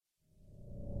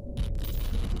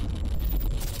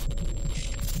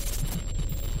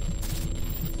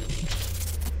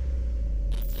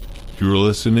You're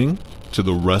listening to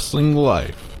The Wrestling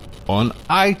Life on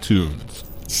iTunes,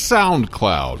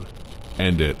 SoundCloud,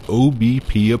 and at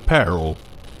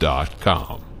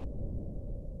obpapparel.com.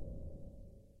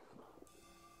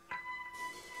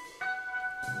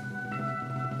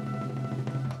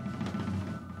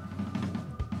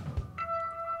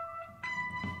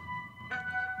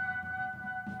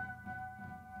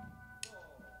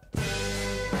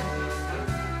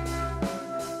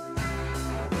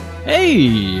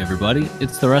 Hey everybody,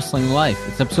 it's The Wrestling Life.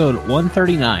 It's episode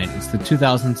 139. It's the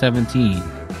 2017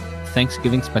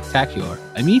 Thanksgiving Spectacular.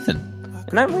 I'm Ethan.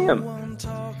 And I'm Liam.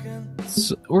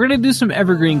 So we're going to do some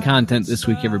evergreen content this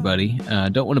week, everybody.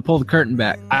 Don't want to pull the curtain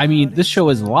back. I mean, this show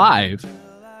is live.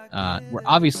 We're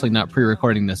obviously not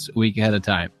pre-recording this a week ahead of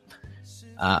time.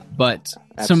 But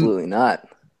Absolutely not.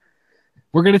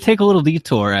 We're going to take a little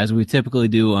detour, as we typically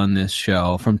do on this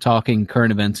show, from talking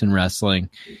current events in wrestling.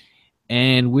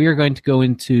 And we are going to go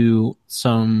into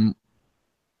some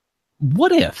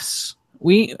what-ifs.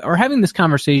 We are having this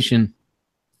conversation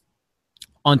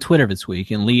on Twitter this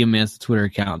week, and Liam mans the Twitter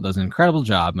account, does an incredible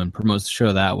job, and promotes the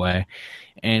show that way.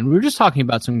 And we were just talking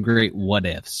about some great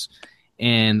what-ifs.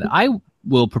 And I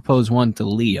will propose one to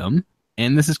Liam,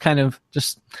 and this is kind of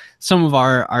just some of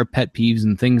our pet peeves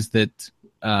and things that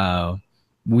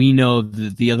we know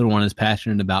that the other one is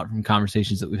passionate about from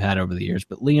conversations that we've had over the years.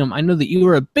 But Liam, I know that you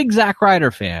were a big Zack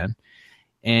Ryder fan,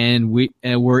 and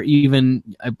were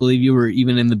even, I believe you were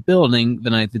even in the building the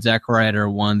night that Zack Ryder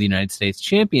won the United States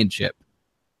Championship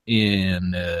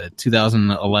in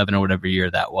 2011 or whatever year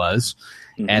that was,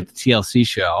 at the TLC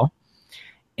show.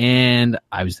 And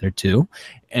I was there too.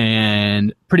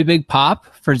 And pretty big pop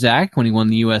for Zack when he won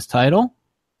the U.S. title.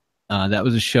 That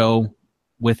was a show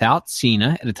without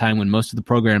Cena at a time when most of the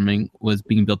programming was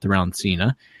being built around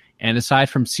Cena. And aside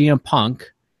from CM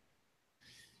Punk,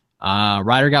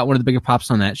 Ryder got one of the bigger pops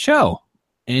on that show.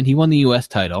 And he won the U.S.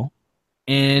 title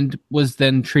and was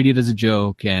then treated as a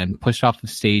joke and pushed off the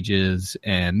stages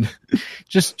and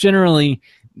just generally,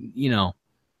 you know,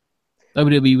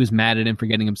 WWE was mad at him for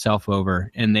getting himself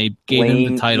over, and they gave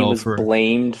him the title. He was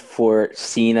blamed for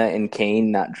Cena and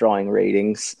Kane not drawing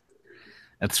ratings.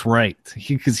 That's right,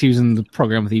 because he was in the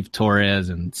program with Eve Torres,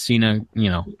 and Cena, you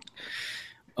know,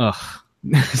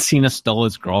 Cena stole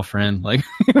his girlfriend. Like,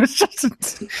 it was just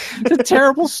a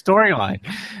terrible storyline.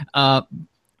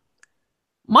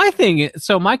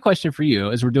 My question for you,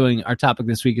 as we're doing our topic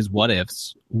this week, is what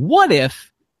ifs. What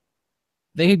if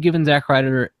they had given Zack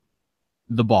Ryder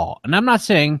the ball? And I'm not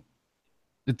saying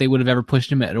that they would have ever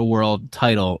pushed him at a world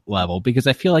title level, because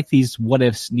I feel like these what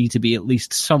ifs need to be at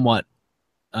least somewhat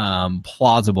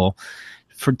plausible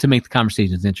to make the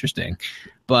conversations interesting.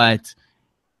 But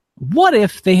what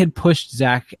if they had pushed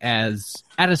Zack as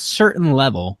at a certain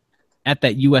level at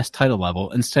that U.S. title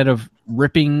level instead of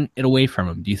ripping it away from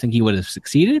him? Do you think he would have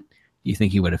succeeded? Do you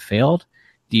think he would have failed?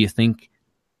 Do you think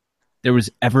there was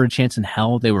ever a chance in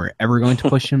hell they were ever going to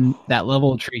push him that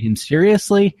level, treat him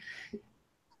seriously?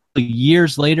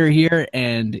 Years later here,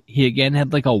 and he again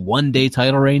had like a one-day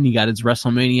title reign. He got his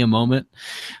WrestleMania moment.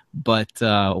 But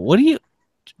what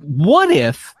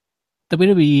if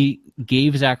WWE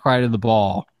gave Zack Ryder the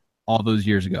ball all those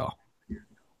years ago?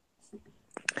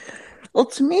 Well,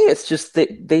 to me, it's just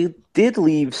that they did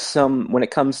leave some, when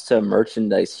it comes to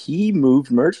merchandise, he moved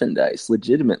merchandise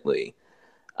legitimately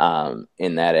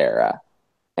in that era.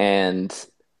 And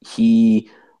he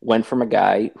went from a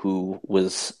guy who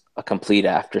was a complete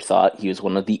afterthought. He was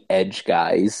one of the edge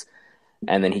guys.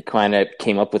 And then he kind of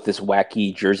came up with this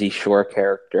wacky Jersey Shore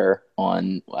character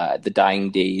on the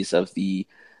dying days of the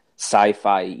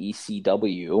sci-fi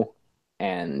ECW,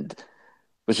 and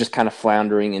was just kind of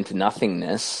floundering into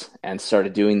nothingness and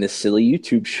started doing this silly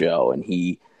YouTube show. And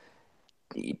he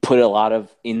put a lot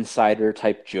of insider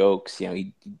type jokes. You know,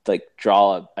 he'd like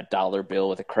draw a dollar bill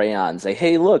with a crayon and say,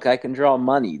 "Hey, look, I can draw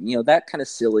money." You know, that kind of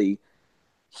silly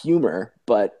humor,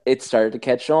 but it started to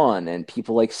catch on, and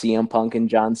people like CM Punk and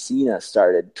John Cena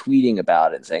started tweeting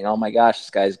about it and saying, "Oh my gosh, this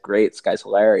guy's great, this guy's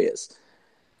hilarious."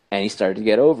 And he started to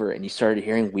get over it, and you started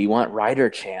hearing "We Want Ryder"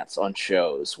 chants on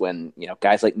shows when, you know,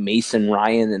 guys like Mason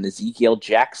Ryan and Ezekiel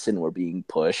Jackson were being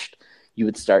pushed. You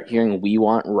would start hearing "We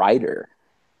Want Ryder."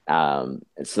 And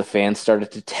so the fans started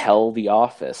to tell the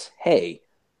office, "Hey,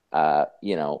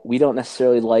 you know, we don't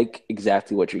necessarily like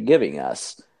exactly what you're giving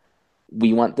us.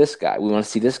 We want this guy. We want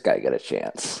to see this guy get a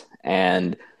chance."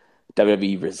 And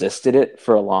WWE resisted it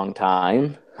for a long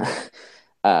time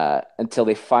until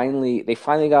they finally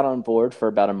got on board for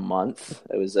about a month.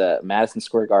 It was a Madison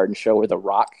Square Garden show where The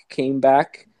Rock came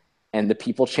back, and the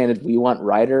people chanted "We Want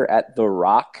Ryder" at The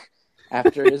Rock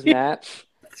after his match.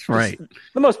 That's right.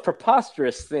 The most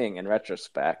preposterous thing in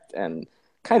retrospect, and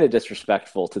kind of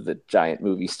disrespectful to the giant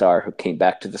movie star who came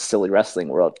back to the silly wrestling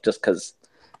world just because,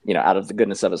 out of the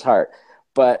goodness of his heart.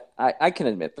 But I can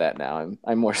admit that now.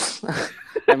 I'm more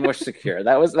I'm more secure.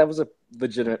 That was a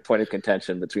legitimate point of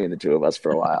contention between the two of us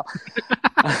for a while.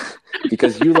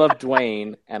 Because you love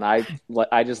Dwayne, and I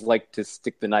just like to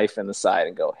stick the knife in the side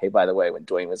and go, hey, by the way, when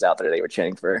Dwayne was out there, they were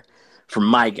chanting for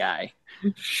my guy.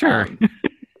 Sure.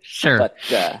 Sure.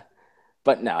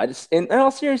 But no, in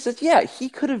all seriousness, yeah, he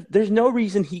could have. There's no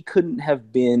reason he couldn't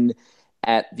have been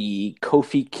at the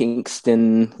Kofi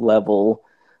Kingston level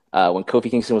when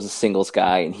Kofi Kingston was a singles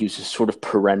guy, and he was just sort of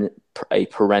a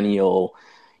perennial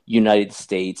United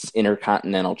States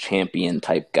Intercontinental Champion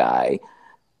type guy.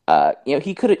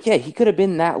 He could have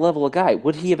been that level of guy.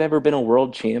 Would he have ever been a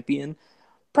world champion?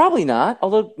 Probably not.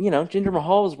 Although, Jinder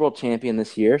Mahal was world champion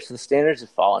this year, so the standards have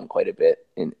fallen quite a bit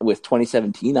with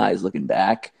 2017 eyes looking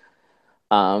back.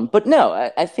 But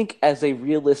no, I think as a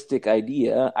realistic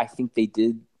idea, I think they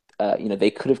did,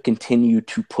 they could have continued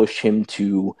to push him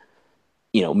to,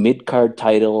 mid-card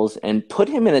titles and put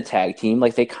him in a tag team.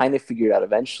 Like they kind of figured out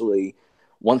eventually,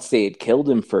 once they had killed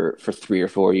him for 3 or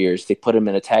 4 years, they put him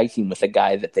in a tag team with a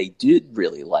guy that they did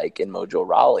really like in Mojo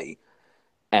Rawley.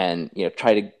 And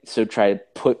try to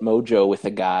put Mojo with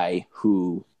a guy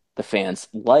who the fans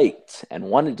liked and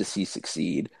wanted to see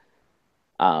succeed.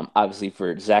 Obviously,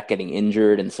 for Zach getting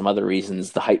injured and some other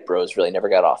reasons, the Hype Bros really never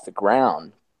got off the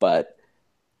ground. But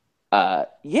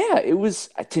it was,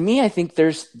 to me, I think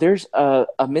there's a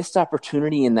missed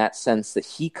opportunity in that sense that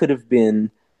he could have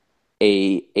been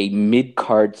a mid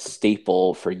card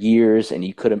staple for years, and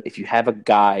you could have, if you have a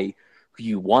guy who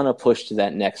you want to push to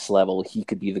that next level, he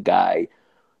could be the guy.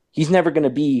 He's never going to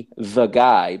be the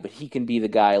guy, but he can be the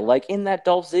guy like in that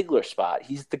Dolph Ziggler spot.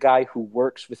 He's the guy who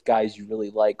works with guys you really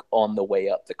like on the way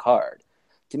up the card.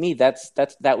 To me, that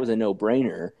was a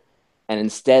no-brainer. And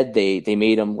instead they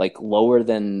made him like lower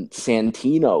than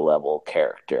Santino level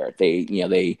character.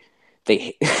 They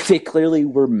clearly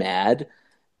were mad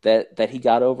that he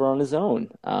got over on his own.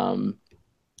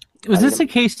 Was this a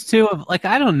case too of like,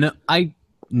 I don't know, I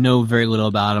know very little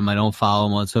about him. I don't follow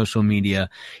him on social media.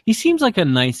 He seems like a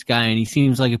nice guy, and he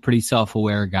seems like a pretty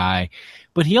self-aware guy,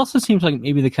 but he also seems like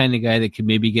maybe the kind of guy that could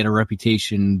maybe get a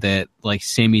reputation that like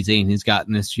Sami Zayn has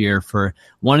gotten this year for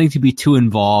wanting to be too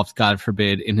involved, God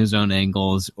forbid, in his own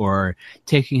angles or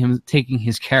taking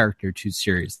his character too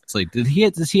seriously.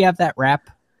 Does he have that rap?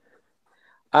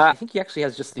 I think he actually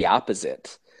has just the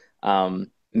opposite.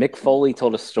 Mick Foley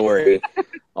told a story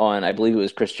on, I believe it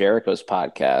was Chris Jericho's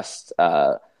podcast,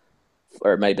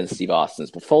 or it might have been Steve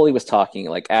Austin's, but Foley was talking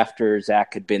like after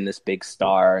Zach had been this big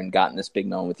star and gotten this big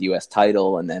moment with the U.S.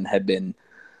 title and then had been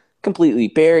completely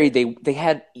buried, they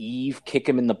had Eve kick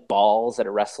him in the balls at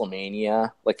a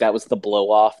WrestleMania. Like that was the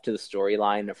blow off to the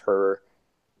storyline of her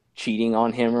cheating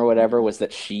on him or whatever, was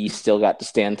that she still got to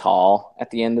stand tall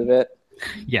at the end of it.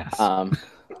 Yes.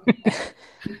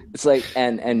 It's like,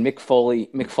 and Mick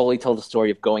Foley told the story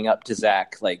of going up to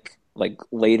Zach like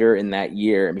later in that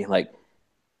year and being like,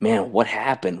 man, what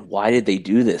happened? Why did they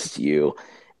do this to you?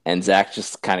 And Zach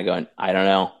just kind of going, I don't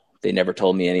know. They never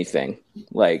told me anything.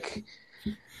 Like,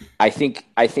 I think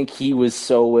he was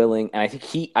so willing, and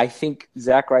I think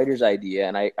Zack Ryder's idea,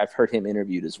 and I've heard him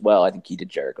interviewed as well. I think he did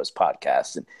Jericho's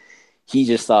podcast, and he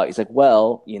just thought, he's like,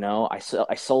 well, I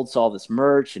sold all this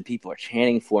merch and people are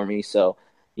chanting for me, so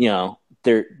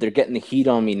they're getting the heat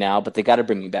on me now, but they got to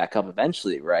bring me back up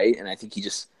eventually, right? And I think he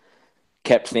just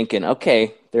kept thinking,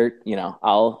 okay,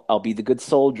 I'll be the good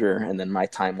soldier, and then my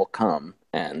time will come.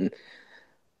 And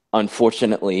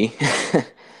unfortunately,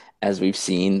 as we've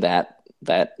seen, that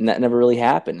never really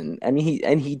happened. And I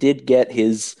mean, he did get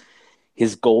his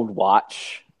gold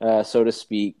watch, so to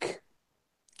speak.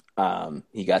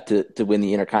 He got to win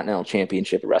the Intercontinental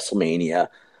Championship at WrestleMania,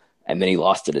 and then he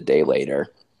lost it a day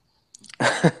later.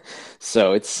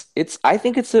 So I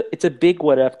think it's a big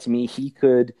what if to me. He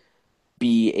could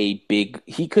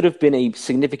have been a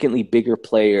significantly bigger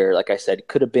player. Like I said,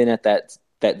 could have been at that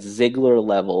Ziggler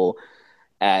level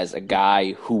as a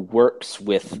guy who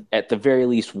at the very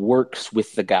least works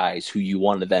with the guys who you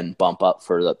want to then bump up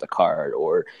for the card,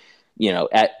 or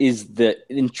is the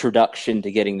introduction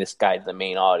to getting this guy to the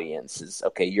main audience is,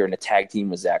 okay, you're in a tag team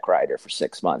with Zack Ryder for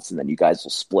 6 months and then you guys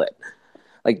will split.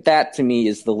 Like that to me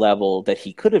is the level that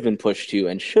he could have been pushed to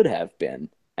and should have been,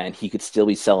 and he could still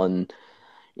be selling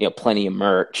plenty of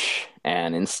merch,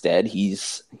 and instead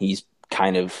he's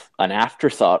kind of an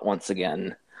afterthought once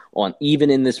again, on even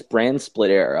in this brand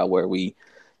split era where we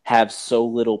have so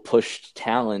little pushed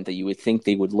talent that you would think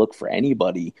they would look for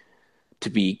anybody to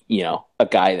be, a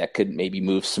guy that could maybe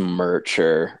move some merch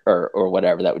or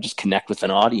whatever that would just connect with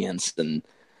an audience, and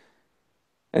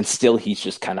still he's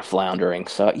just kind of floundering.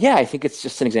 So yeah, I think it's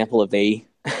just an example of they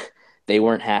they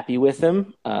weren't happy with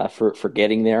him for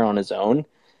getting there on his own,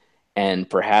 and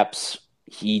perhaps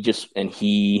he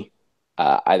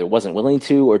either wasn't willing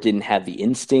to or didn't have the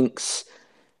instincts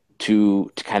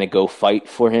to kind of go fight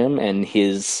for him, and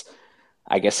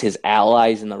I guess his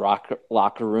allies in the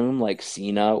locker room like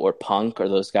Cena or Punk or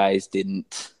those guys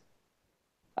didn't.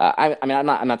 I mean,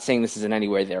 I'm not saying this is in any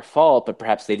way their fault, but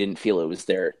perhaps they didn't feel it was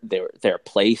their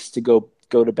place to go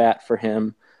to bat for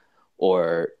him,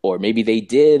 or maybe they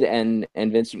did, and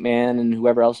Vince McMahon and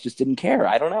whoever else just didn't care.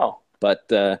 I don't know, but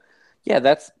yeah,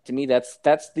 that's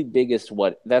the biggest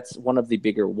that's one of the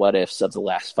bigger what ifs of the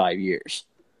last 5 years.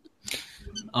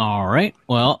 All right.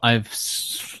 Well,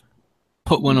 I've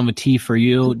put one on the tee for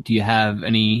you. Do you have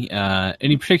any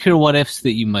particular what ifs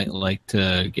that you might like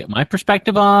to get my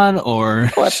perspective on, or?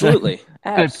 Oh, absolutely,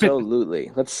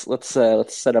 absolutely. Let's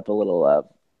set up a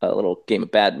little game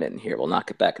of badminton here. We'll knock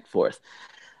it back and forth.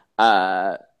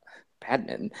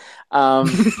 Badminton.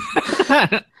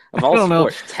 Of all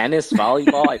sports, tennis,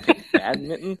 volleyball. I picked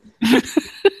badminton.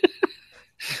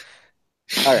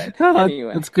 All right.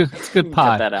 Anyway, that's good. It's good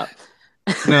pod. Cut that out.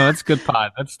 No, it's good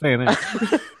pod. That's staying in.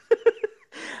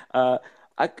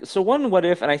 So one what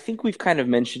if, and I think we've kind of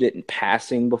mentioned it in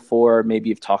passing before. Maybe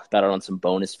you've talked about it on some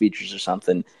bonus features or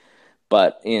something.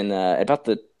 But in about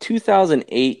the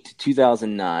 2008 to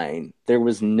 2009, there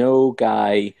was no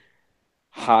guy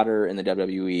hotter in the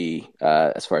WWE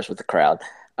as far as with the crowd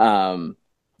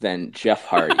than Jeff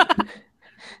Hardy,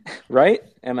 right?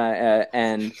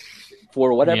 And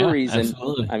for whatever reason,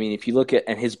 absolutely. I mean, if you look at,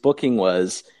 and his booking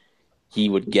was, he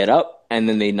would get up and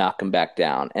then they knock him back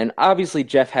down. And obviously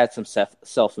Jeff had some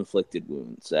self-inflicted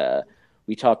wounds.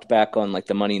 We talked back on like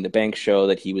the Money in the Bank show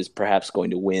that he was perhaps going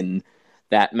to win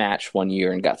that match one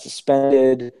year and got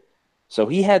suspended. So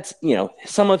he had,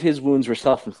 some of his wounds were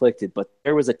self-inflicted, but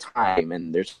there was a time,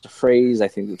 and there's a phrase I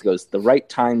think that goes, the right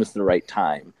time was the right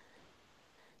time.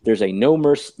 There's a No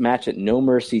Mercy match at No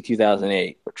Mercy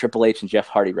 2008 where Triple H and Jeff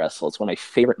Hardy wrestle. It's one of my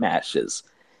favorite matches.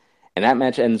 And that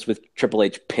match ends with Triple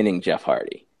H pinning Jeff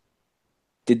Hardy.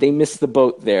 Did they miss the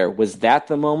boat there? Was that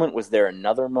the moment? Was there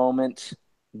another moment?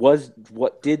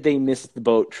 Did they miss the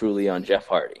boat truly on Jeff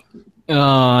Hardy?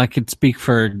 I could speak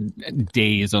for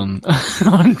days on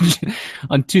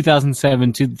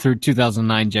 2007 through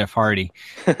 2009 Jeff Hardy.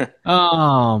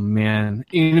 Oh man,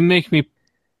 it make me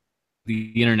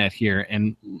the internet here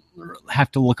and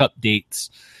have to look up dates.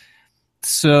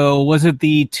 So was it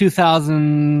the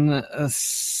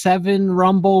 2007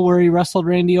 Rumble where he wrestled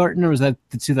Randy Orton, or was that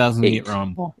the 2008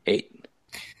 Rumble? 8.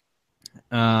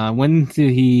 When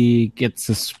did he get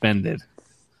suspended?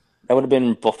 That would have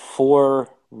been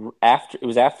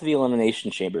after the Elimination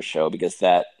Chamber show, because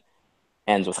that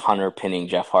ends with Hunter pinning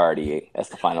Jeff Hardy as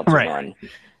the final two men.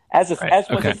 As was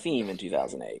a theme in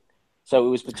 2008. So it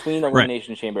was between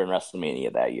Elimination Chamber and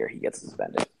WrestleMania that year he gets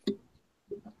suspended.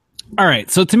 All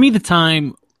right. So to me, the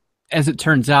time, as it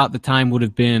turns out, the time would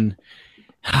have been,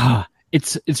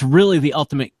 it's really the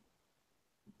ultimate.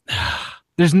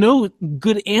 There's no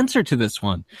good answer to this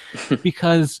one,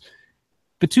 because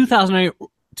the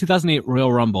 2008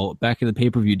 Royal Rumble back in the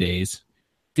pay-per-view days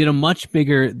did a much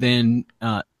bigger than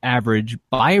average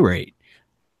buy rate.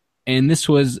 And this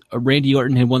was Randy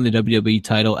Orton had won the WWE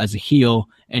title as a heel,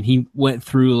 and he went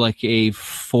through like a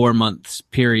 4 months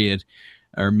period,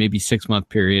 or maybe 6 month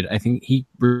period. I think he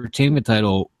retained the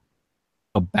title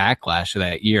a Backlash of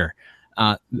that year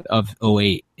of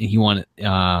 08. And he won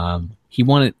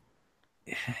it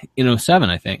in 07,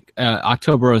 I think,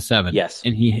 October 07. Yes.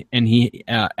 And he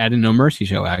at a No Mercy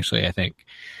show, actually, I think.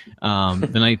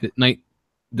 The night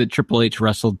that Triple H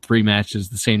wrestled 3 matches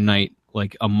the same night,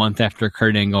 like a month after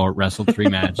Kurt Angle wrestled 3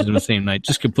 matches in the same night,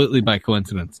 just completely by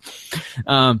coincidence.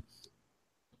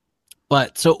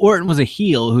 But so Orton was a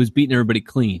heel who's beating everybody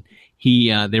clean.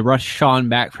 They rushed Shawn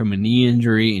back from a knee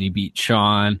injury, and he beat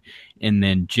Shawn. And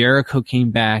then Jericho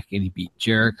came back and he beat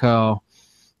Jericho.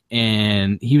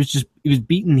 And he was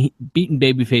beating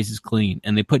baby faces clean.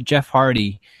 And they put Jeff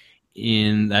Hardy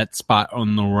in that spot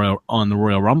on the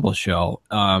Royal Rumble show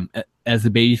as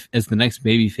the next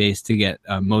baby face to get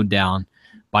mowed down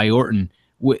by Orton.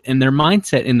 And their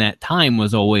mindset in that time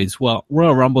was always, well,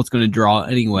 Royal Rumble's going to draw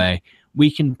anyway. We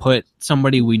can put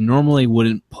somebody we normally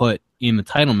wouldn't put in the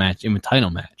title match.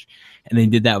 And they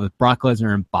did that with Brock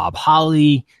Lesnar and Bob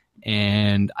Holly.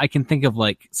 And I can think of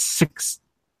like 6.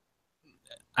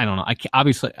 I don't know. I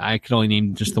could only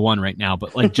name just the one right now,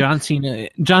 but like John Cena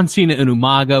and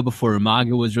Umaga before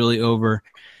Umaga was really over.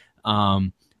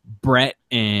 Brett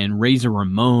and Razor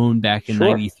Ramon back in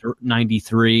Sure.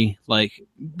 93. Like,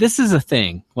 this is a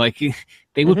thing. Like,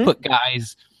 they would put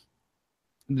guys,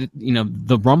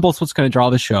 the Rumble's what's going to draw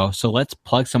the show, so let's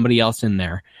plug somebody else in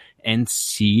there and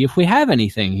see if we have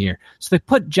anything here. So they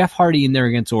put Jeff Hardy in there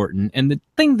against Orton, and the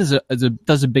thing does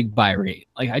a big buy rate.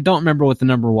 Like, I don't remember what the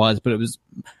number was, but it was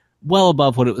well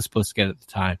above what it was supposed to get at the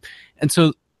time. And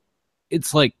so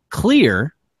it's like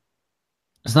clear.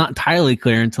 It's not entirely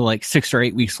clear until like 6 or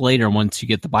 8 weeks later once you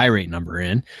get the buy rate number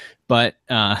in. But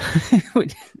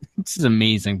this is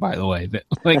amazing, by the way. That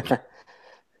like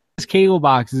cable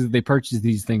boxes they purchase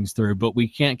these things through, but we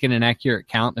can't get an accurate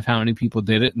count of how many people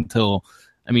did it until,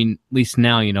 I mean, at least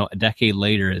now, a decade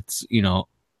later, it's,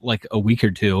 like a week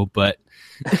or two. But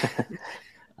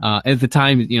at the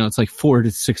time, it's like 4 to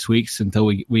 6 weeks until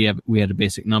we had a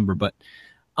basic number. But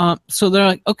so they're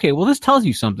like, okay, well, this tells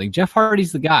you something. Jeff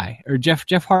Hardy's the guy, or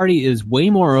Jeff Hardy is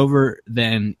way more over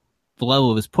than the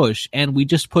level of his push, and we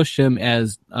just pushed him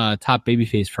as top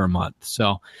babyface for a month.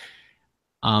 So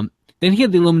then he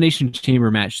had the Elimination Chamber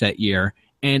match that year,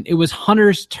 and it was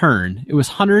Hunter's turn. It was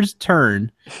Hunter's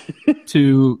turn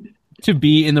to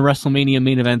be in the WrestleMania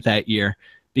main event that year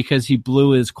because he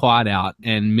blew his quad out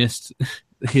and missed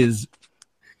WrestleMania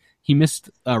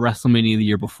the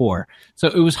year before. So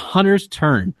it was Hunter's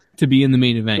turn to be in the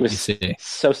main event, It was you see.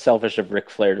 so selfish of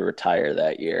Ric Flair to retire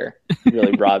that year.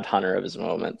 Really robbed Hunter of his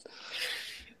moment.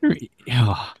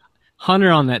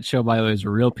 Hunter on that show, by the way, is a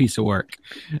real piece of work.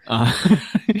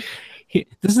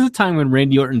 This is the time when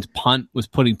Randy Orton's punt was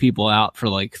putting people out for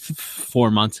like 4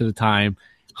 months at a time.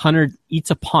 Hunter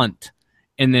eats a punt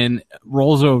and then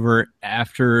rolls over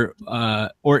after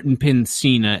Orton pins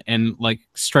Cena and like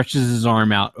stretches his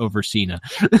arm out over Cena.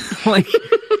 Like,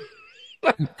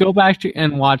 go back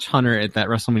and watch Hunter at that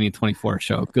WrestleMania 24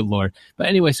 show. Good Lord. But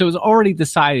anyway, so it was already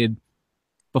decided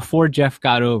before Jeff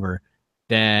got over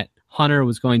that Hunter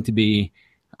was going to be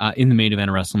in the main event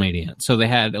of WrestleMania. So they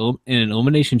had an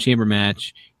Elimination Chamber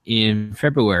match in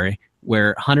February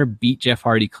where Hunter beat Jeff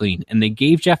Hardy clean, and they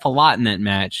gave Jeff a lot in that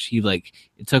match. It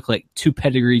took like 2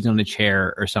 pedigrees on a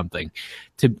chair or something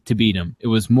to beat him. It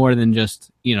was more than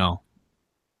just,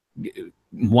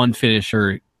 one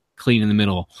finisher clean in the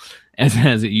middle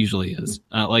as it usually is.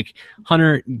 Like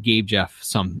Hunter gave Jeff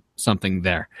something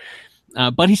there.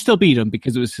 But he still beat him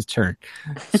because it was his turn.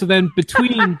 So then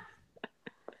between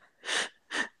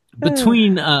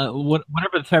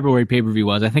whatever the February pay-per-view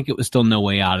was, I think it was still No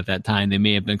Way Out at that time. They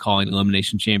may have been calling it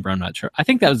Elimination Chamber. I'm not sure. I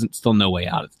think that was still No Way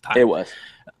Out at the time. It was.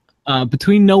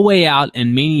 Between No Way Out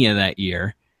and Mania that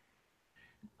year,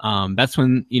 that's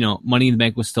when, Money in the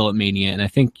Bank was still at Mania. And I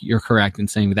think you're correct in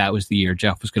saying that was the year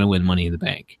Jeff was going to win Money in the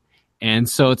Bank. And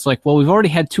so it's like, well, we've already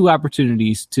had 2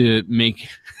 opportunities to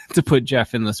put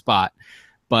Jeff in the spot,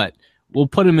 but we'll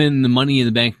put him in the Money in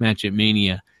the Bank match at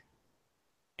Mania.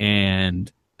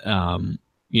 And,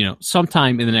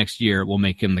 sometime in the next year, we'll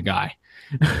make him the guy.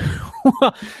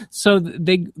 So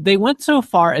they went so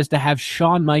far as to have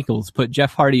Shawn Michaels put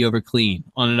Jeff Hardy over clean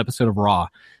on an episode of Raw,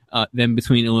 then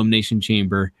between Elimination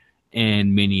Chamber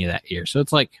and Mania that year. So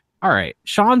it's like, all right,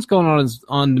 Shawn's going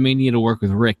on the Mania to work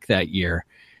with Rick that year.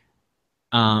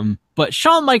 But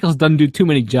Shawn Michaels doesn't do too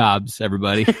many jobs,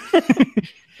 everybody.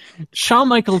 Shawn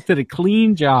Michaels did a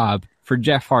clean job for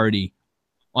Jeff Hardy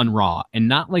on Raw, and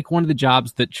not like one of the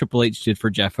jobs that Triple H did for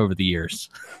Jeff over the years.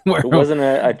 It wasn't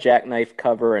a jackknife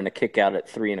cover and a kick out at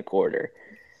 3 1/4.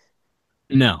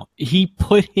 No, he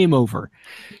put him over.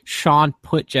 Shawn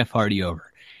put Jeff Hardy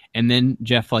over, and then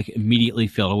Jeff like immediately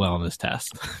failed a wellness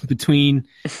test between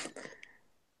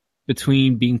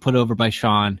being put over by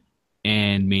Shawn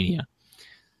and Mania.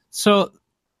 So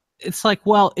it's like,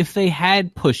 well, if they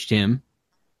had pushed him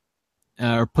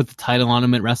or put the title on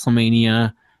him at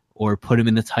WrestleMania, or put him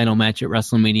in the title match at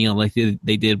WrestleMania like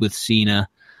they did with Cena,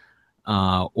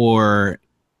 or,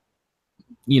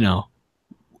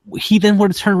 he then would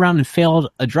have turned around and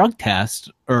failed a drug test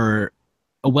or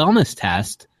a wellness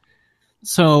test.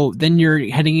 So then you're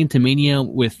heading into Mania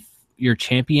with your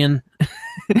champion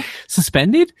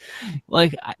suspended?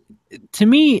 Like, to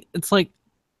me, it's like,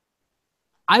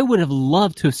 I would have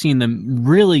loved to have seen them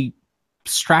really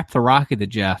strap the rocket to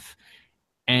Jeff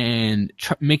and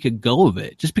make a go of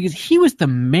it, just because he was the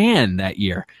man that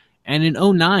year. And in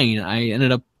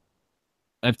 2009,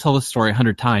 I've told this story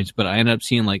 100 times, but I ended up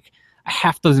seeing like a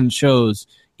half dozen shows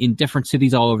in different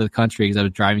cities all over the country because I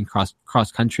was driving cross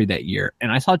country that year.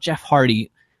 And I saw Jeff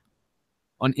Hardy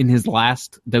in his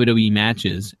last WWE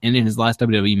matches and in his last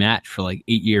WWE match for like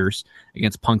 8 years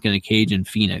against Punk in a cage in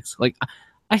Phoenix. Like,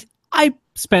 I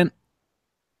spent,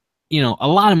 a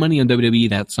lot of money on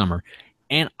WWE that summer,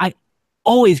 and I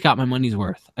always got my money's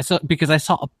worth. I saw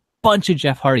bunch of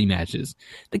Jeff Hardy matches.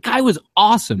 The guy was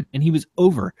awesome, and he was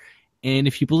over. And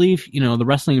if you believe, the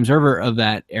Wrestling Observer of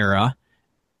that era,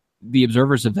 the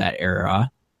observers of that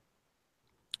era,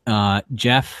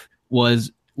 Jeff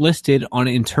was listed on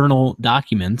internal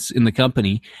documents in the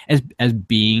company as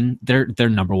being their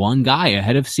number one guy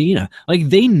ahead of Cena. Like,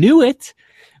 they knew it,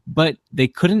 but they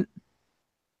couldn't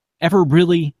ever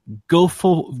really go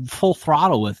full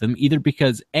throttle with him, either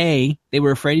because A, they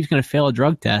were afraid he was going to fail a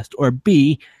drug test, or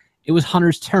B, it was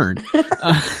Hunter's turn.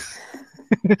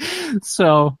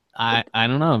 So I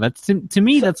don't know. That's to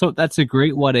me that's a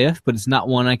great what if, but it's not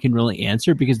one I can really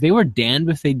answer, because they were damned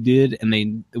if they did, and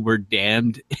they were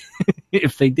damned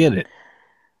if they did it.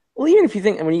 Well, even if you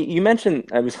think, I mean, you mentioned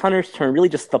it was Hunter's turn, really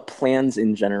just the plans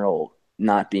in general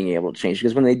not being able to change,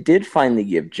 because when they did finally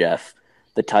give Jeff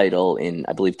the title in,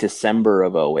 I believe, December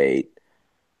of '08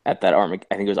 at that I think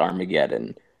it was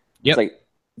Armageddon. Yep. It's like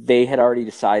they had already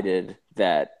decided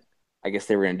that, I guess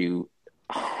they were going to do,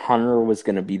 Hunter was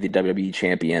going to be the WWE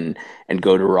champion and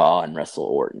go to Raw and wrestle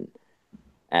Orton.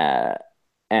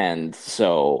 And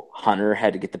so Hunter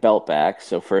had to get the belt back.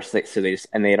 So first, they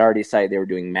had already decided they were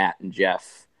doing Matt and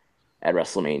Jeff at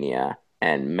WrestleMania,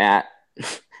 and Matt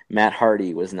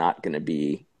Hardy was not going to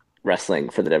be wrestling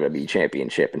for the WWE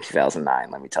Championship in 2009.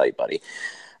 Let me tell you, buddy.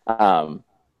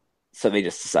 So they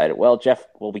just decided,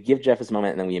 we give Jeff his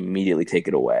moment, and then we immediately take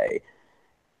it away.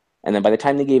 And then by the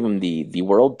time they gave him the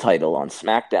world title on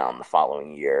SmackDown the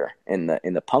following year in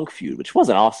the Punk feud, which was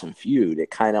an awesome feud, it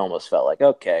kind of almost felt like,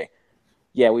 okay,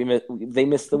 yeah, they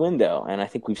missed the window. And I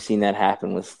think we've seen that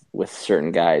happen with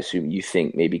certain guys who you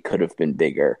think maybe could have been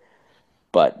bigger,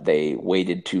 but they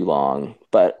waited too long.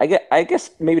 But I guess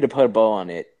maybe to put a bow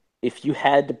on it, if you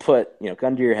had to put,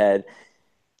 gun to your head,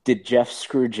 did Jeff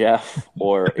screw Jeff,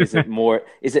 or is it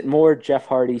more Jeff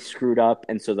Hardy screwed up,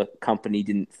 and so the company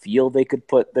didn't feel they could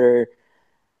put their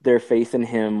faith in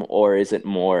him, or is it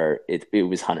more it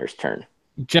was Hunter's turn?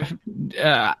 Jeff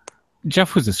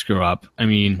was a screw up. I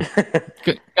mean,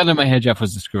 gun in my head, Jeff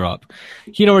was a screw up.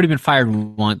 He'd already been fired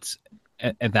once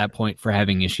at that point for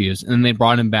having issues, and then they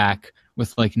brought him back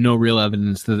with like no real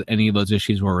evidence that any of those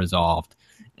issues were resolved.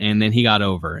 And then he got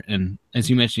over. And as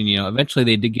you mentioned, eventually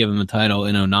they did give him the title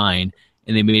in '09,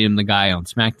 and they made him the guy on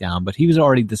SmackDown. But he was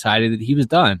already decided that he was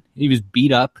done. He was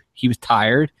beat up. He was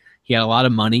tired. He had a lot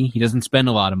of money. He doesn't spend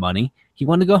a lot of money. He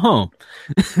wanted to go home.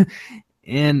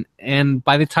 and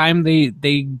by the time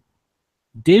they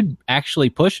did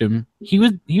actually push him, he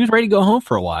was ready to go home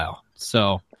for a while.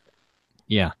 So,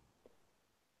 yeah.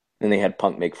 And they had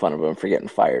Punk make fun of him for getting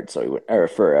fired, for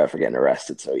getting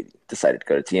arrested. So he decided to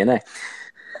go to TNA.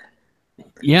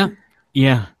 Yeah.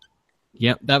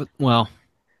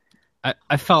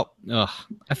 I felt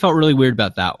really weird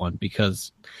about that one,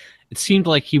 because it seemed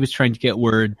like he was trying to get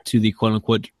word to the quote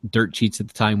unquote dirt sheets at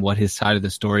the time what his side of the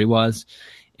story was.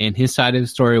 And his side of the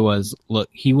story was, look,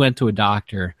 he went to a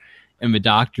doctor, and the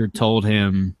doctor told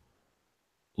him,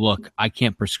 look, I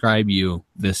can't prescribe you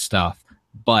this stuff,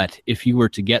 but if you were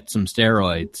to get some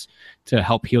steroids to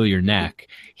help heal your neck,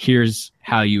 here's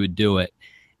how you would do it.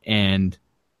 And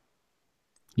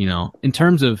in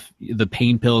terms of the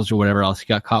pain pills or whatever else he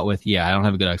got caught with, yeah, I don't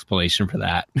have a good explanation for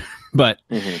that. But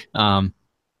I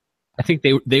think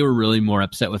they were really more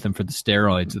upset with him for the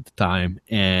steroids at the time,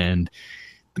 and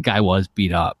the guy was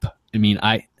beat up. I mean,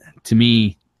 I'm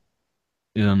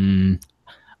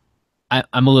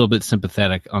a little bit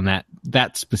sympathetic on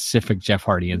that specific Jeff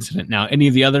Hardy incident. Now, any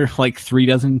of the other like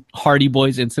 36 Hardy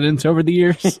Boys incidents over the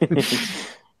years,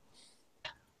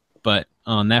 but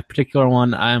on that particular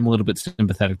one, I'm a little bit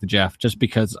sympathetic to Jeff, just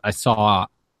because I saw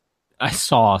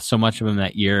so much of him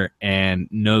that year and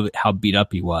know how beat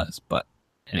up he was. But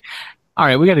anyway. All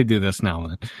right, we got to do this now.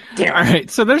 Then. Damn. All right,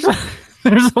 so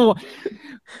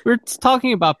we're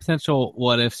talking about potential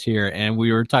what ifs here, and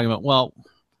we were talking about, well,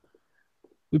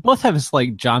 we both have this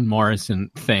like John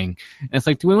Morrison thing, and it's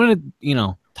like, do we want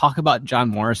to talk about John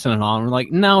Morrison and all? And we're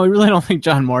like, no, we really don't think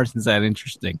John Morrison's that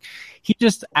interesting. He's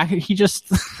just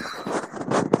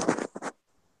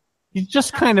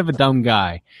kind of a dumb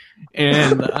guy.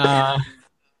 And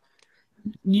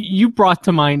you brought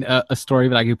to mind a story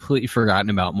that I completely forgotten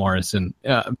about Morrison,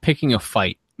 picking a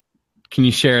fight. Can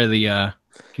you share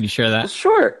that?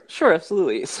 Sure,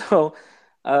 absolutely. So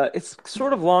it's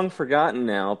sort of long forgotten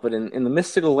now, but in the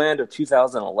mystical land of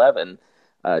 2011,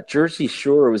 Jersey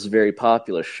Shore was a very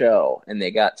popular show, and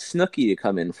they got Snooki to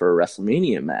come in for a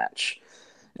WrestleMania match.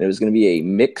 And it was going to be a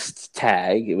mixed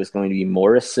tag. It was going to be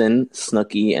Morrison,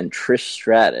 Snooki, and Trish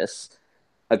Stratus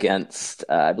against,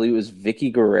 I believe it was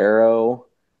Vicky Guerrero,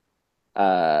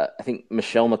 I think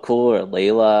Michelle McCool or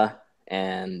Layla,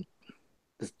 and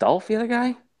is Dolph the other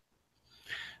guy?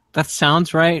 That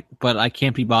sounds right, but I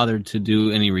can't be bothered to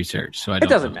do any research, so I It don't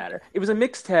doesn't know. matter. It was a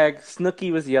mixed tag.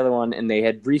 Snooki was the other one, and they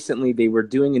were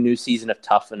doing a new season of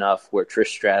Tough Enough where Trish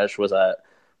Stratus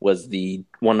was the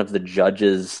one of the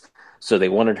judges. So they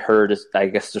wanted her to, I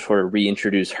guess, to sort of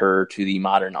reintroduce her to the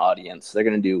modern audience. They're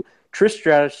going to do Trish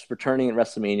Stratus returning at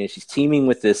WrestleMania. She's teaming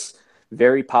with this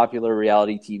very popular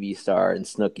reality TV star and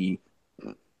Snooki,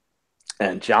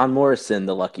 and John Morrison,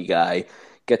 the lucky guy,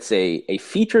 gets a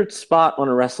featured spot on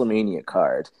a WrestleMania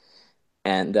card.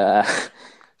 And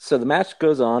so the match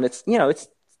goes on. It's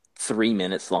 3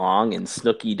 minutes long, and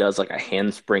Snooki does like a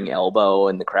handspring elbow,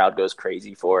 and the crowd goes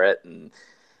crazy for it. And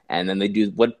then they do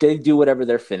whatever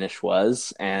their finish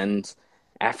was. And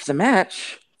after the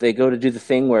match, they go to do the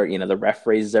thing where the ref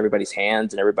raises everybody's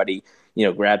hands, and everybody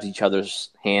grabs each other's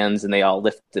hands, and they all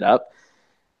lift it up.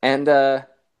 And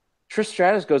Trish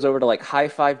Stratus goes over to like high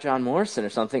five John Morrison or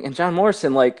something, and John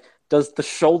Morrison like does the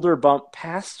shoulder bump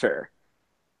past her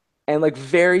and like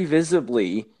very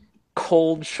visibly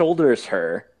cold shoulders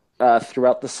her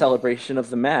throughout the celebration of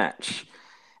the match.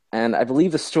 And I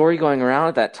believe the story going around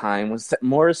at that time was that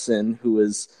Morrison,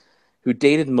 who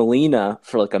dated Melina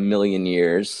for like a million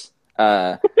years,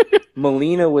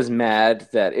 Melina was mad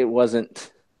that it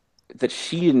wasn't that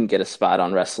she didn't get a spot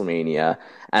on WrestleMania,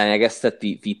 and I guess that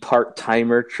the part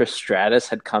timer Trish Stratus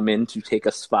had come in to take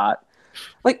a spot.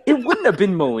 Like it wouldn't have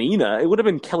been Melina; it would have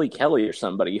been Kelly or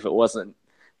somebody if it wasn't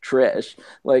Trish.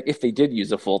 Like if they did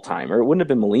use a full timer, it wouldn't have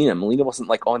been Melina. Melina wasn't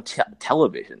like on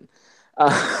television.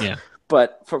 Yeah.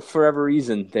 But for whatever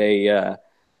reason,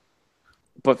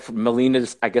 but for Melina,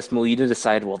 I guess Melina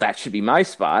decided, well, that should be my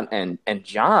spot, and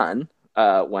John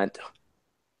went,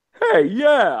 hey,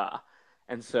 yeah.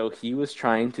 And so he was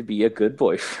trying to be a good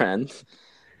boyfriend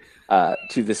to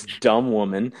this dumb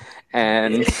woman,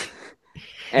 and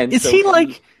Is so he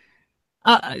like?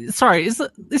 Sorry, is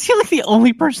he like the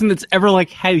only person that's ever like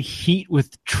had heat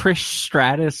with Trish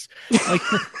Stratus, like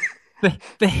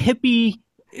the hippie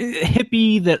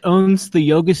that owns the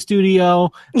yoga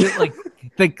studio that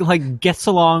like gets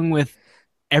along with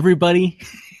everybody?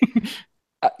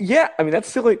 yeah, I mean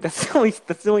that's the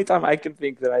only time I can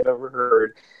think that I've ever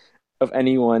heard of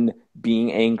anyone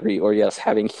being angry or yes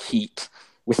having heat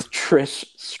with Trish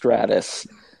Stratus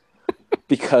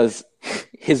because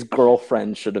his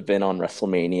girlfriend should have been on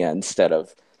WrestleMania instead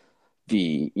of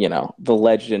the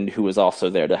legend who was also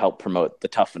there to help promote the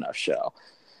Tough Enough show.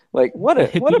 Like The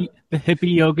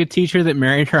hippie yoga teacher that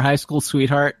married her high school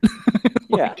sweetheart.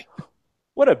 yeah,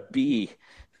 what a B,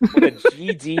 what a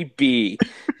GDB.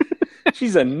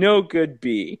 She's a no good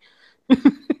B.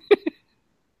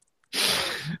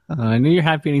 I know you're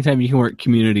happy anytime you can work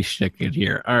community shtick in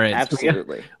here. All right,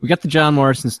 Absolutely. So we got the John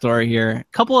Morrison story here. A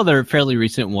couple other fairly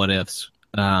recent what ifs.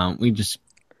 We just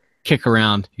kick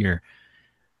around here.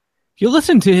 If you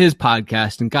listen to his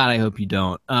podcast, and God, I hope you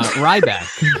don't. Ryback.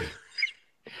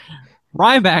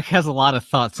 Ryback has a lot of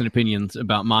thoughts and opinions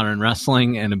about modern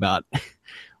wrestling and about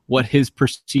what his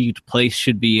perceived place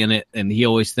should be in it. And he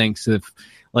always thinks if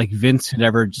like Vince had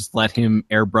ever just let him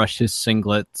airbrush his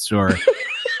singlets or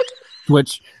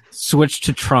switch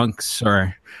to trunks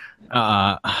or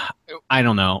I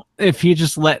don't know, if you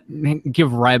just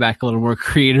give Ryback a little more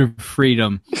creative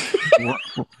freedom.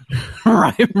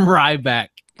 Ryback,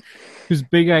 whose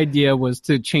big idea was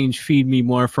to change Feed Me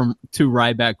More to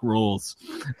Ryback Rules.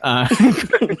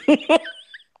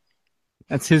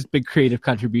 That's his big creative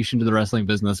contribution to the wrestling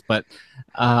business, but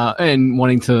and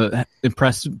wanting to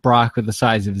impress Brock with the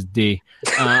size of his D.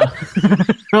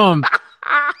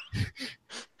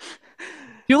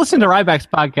 If you listen to Ryback's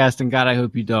podcast, and God, I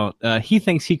hope you don't, he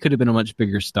thinks he could have been a much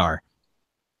bigger star.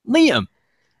 Liam,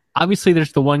 obviously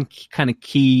there's the one kind of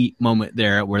key moment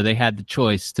there where they had the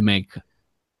choice to make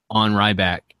on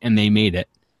Ryback, and they made it.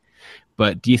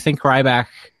 But do you think Ryback,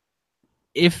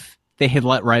 if they had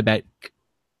let Ryback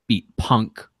beat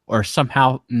Punk, or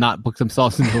somehow not book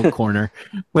themselves into a corner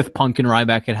with Punk and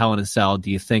Ryback at Hell in a Cell, do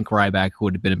you think Ryback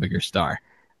would have been a bigger star?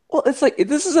 Well, it's like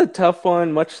this is a tough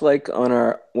one. Much like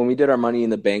when we did our Money in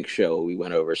the Bank show, we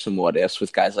went over some what ifs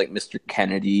with guys like Mr.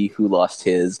 Kennedy who lost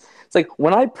his. It's like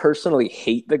when I personally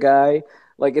hate the guy,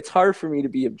 like it's hard for me to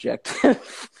be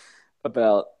objective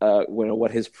about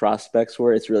what his prospects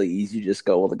were. It's really easy to just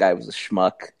go, well, the guy was a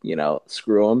schmuck,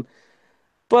 screw him.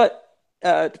 But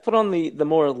to put on the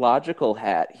more logical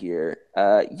hat here,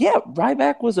 yeah,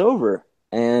 Ryback was over,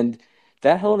 and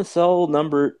that Hell in a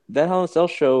Cell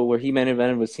show where he main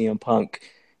evented with CM Punk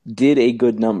did a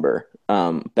good number,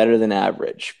 better than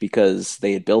average, because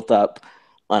they had built up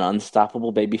an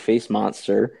unstoppable babyface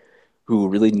monster who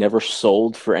really never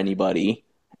sold for anybody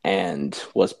and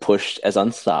was pushed as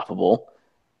unstoppable.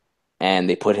 and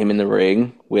they put him in the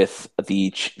ring with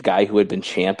the guy who had been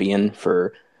champion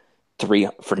for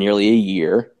nearly a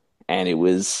year, and it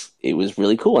was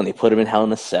really cool. And they put him in Hell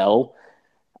in a Cell,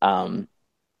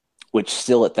 which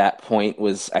still at that point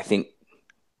was, I think,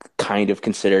 kind of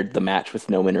considered the match with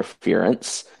no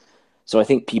interference. So I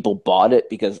think people bought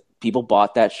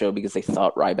that show because they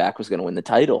thought Ryback was going to win the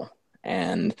title,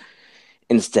 and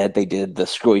instead they did the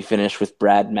screwy finish with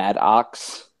Brad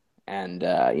Maddox, and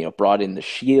brought in the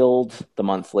Shield the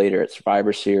month later at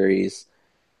Survivor Series,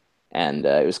 and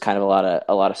it was kind of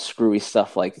a lot of screwy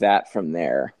stuff like that from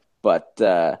there. But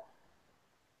yeah,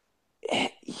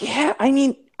 I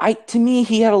mean, to me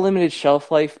he had a limited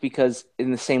shelf life because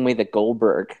in the same way that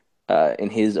Goldberg in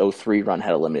his 03 run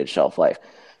had a limited shelf life,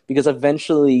 because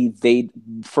eventually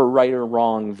for right or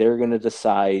wrong, they're going to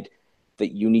decide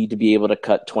that you need to be able to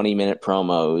cut 20-minute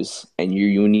promos, and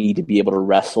you need to be able to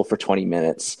wrestle for 20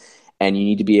 minutes, and you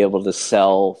need to be able to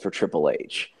sell for Triple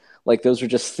H. Like, those are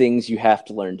just things you have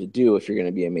to learn to do if you're going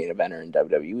to be a main eventer in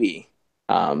WWE.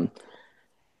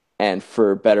 And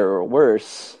for better or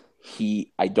worse,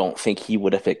 I don't think he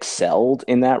would have excelled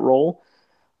in that role.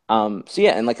 So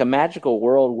yeah, in like a magical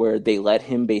world where they let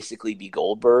him basically be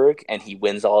Goldberg and he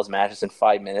wins all his matches in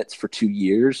 5 minutes for 2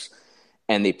 years,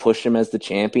 and they push him as the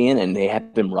champion, and they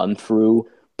have him run through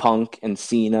Punk and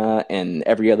Cena and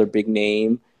every other big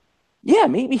name, yeah,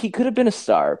 maybe he could have been a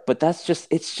star. But I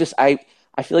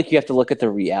feel like you have to look at the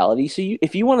reality. So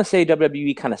if you want to say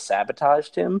WWE kind of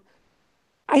sabotaged him,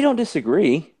 I don't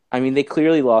disagree. I mean, they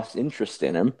clearly lost interest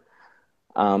in him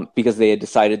because they had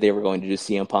decided they were going to do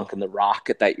CM Punk and The Rock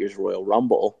at that year's Royal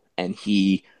Rumble, and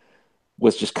he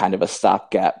was just kind of a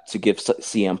stopgap to give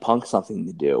CM Punk something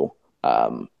to do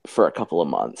for a couple of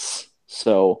months.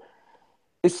 So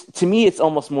to me, it's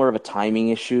almost more of a timing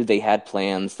issue. They had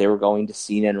plans. They were going to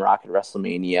Cena and Rock at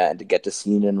WrestleMania, and to get to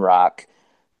Cena and Rock,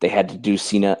 they had to do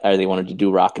they wanted to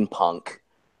do Rock and Punk.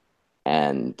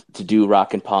 And to do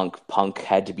Rock and Punk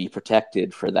had to be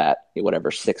protected for that,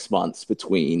 6 months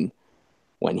between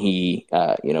when he,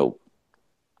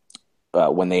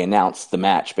 when they announced the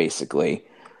match, basically.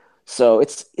 So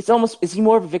it's almost, is he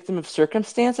more of a victim of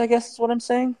circumstance, I guess is what I'm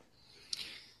saying?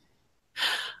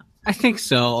 I think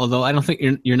so, although I don't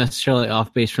think you're necessarily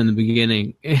off base from the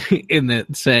beginning in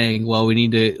that saying, well, we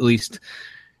need to at least,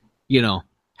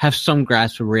 have some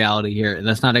grasp of reality here. And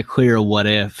that's not a clear what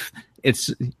if.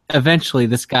 It's eventually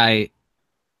this guy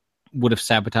would have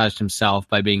sabotaged himself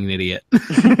by being an idiot.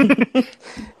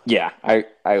 Yeah, I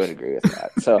would agree with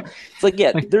that. So it's like,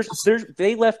 yeah,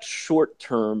 they left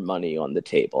short-term money on the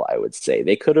table, I would say.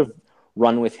 They could have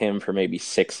run with him for maybe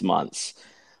 6 months,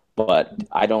 but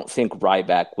I don't think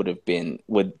Ryback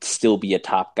would still be a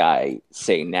top guy,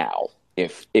 say now,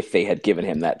 if they had given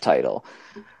him that title.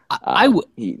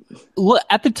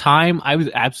 At the time, I was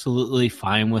absolutely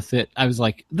fine with it. I was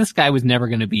like, this guy was never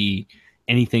going to be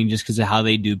anything just because of how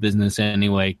they do business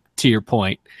anyway, to your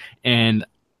point. And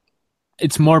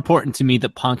it's more important to me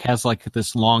that Punk has like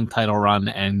this long title run,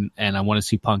 and I want to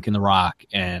see Punk in The Rock.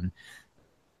 And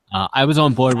I was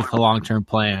on board with the long-term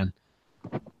plan.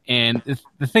 And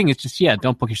the thing is just,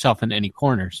 don't book yourself in any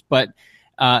corners. But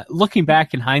looking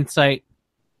back in hindsight,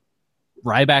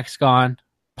 Ryback's gone.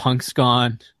 Punk's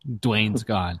gone, Dwayne's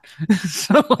gone.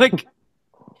 So, like,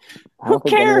 who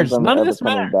cares? None of this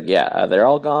matters. Yeah, they're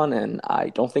all gone, and I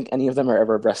don't think any of them are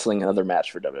ever wrestling another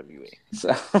match for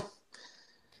WWE.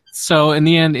 So in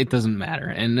the end, it doesn't matter,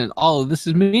 and all of this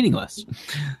is meaningless.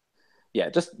 Yeah,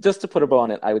 just to put a bow on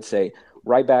it, I would say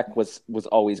Ryback was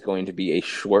always going to be a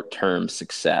short-term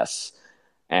success,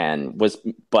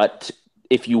 but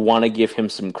if you want to give him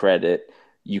some credit,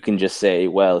 you can just say,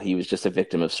 well, he was just a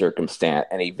victim of circumstance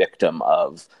and a victim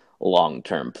of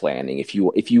long-term planning. If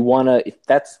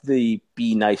that's the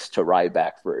be nice to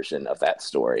Ryback version of that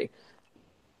story.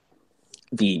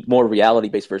 The more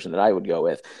reality-based version that I would go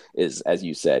with is, as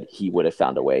you said, he would have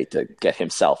found a way to get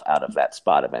himself out of that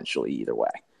spot eventually either way.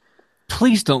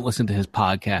 Please don't listen to his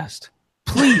podcast.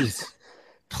 Please.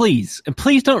 Please. And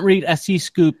please don't read SC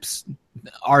Scoop's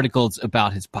articles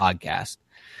about his podcast.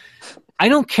 I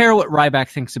don't care what Ryback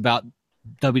thinks about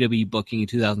WWE booking in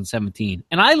 2017,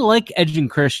 and I like Edge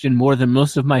and Christian more than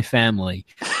most of my family.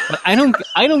 But I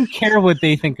don't care what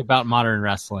they think about modern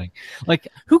wrestling. Like,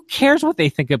 who cares what they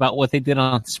think about what they did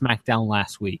on SmackDown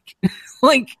last week?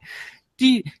 Like,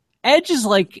 Edge is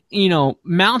like,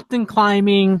 mountain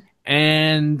climbing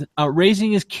and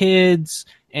raising his kids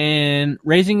and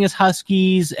raising his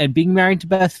huskies and being married to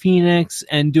Beth Phoenix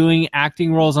and doing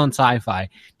acting roles on Sci-Fi. Do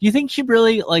you think she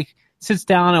really sits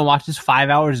down and watches 5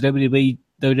 hours WWE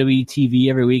TV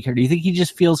every week, or do you think he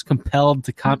just feels compelled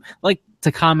to come? Like,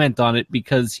 to comment on it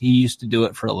because he used to do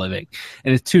it for a living,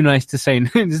 and it's too nice to say.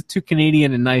 It's too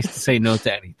Canadian and nice to say no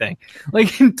to anything.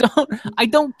 Like, I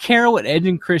don't care what Edge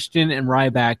and Christian and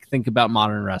Ryback think about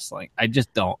modern wrestling. I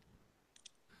just don't.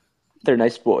 They're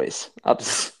nice boys.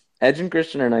 Edge and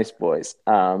Christian are nice boys.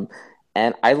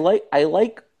 And I like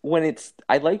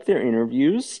their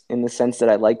interviews in the sense that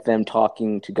I like them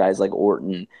talking to guys like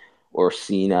Orton or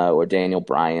Cena or Daniel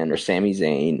Bryan or Sami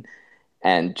Zayn,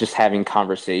 and just having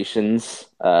conversations,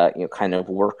 kind of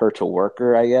worker to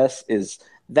worker, I guess, is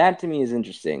that to me is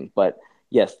interesting. But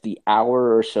yes, the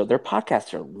hour or so, their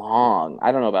podcasts are long.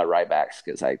 I don't know about Ryback's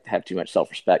because I have too much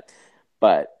self-respect,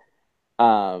 but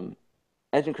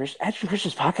Edge and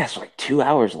Christian's podcasts are like 2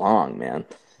 hours long, man.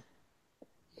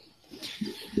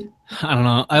 I don't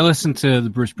know. I listen to the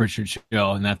Bruce Pritchard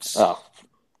show, and that's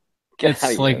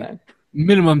it's like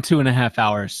minimum 2.5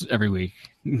 hours every week.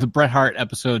 The Bret Hart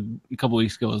episode a couple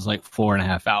weeks ago was like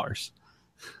 4.5 hours.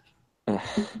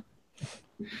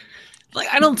 Like,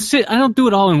 I don't do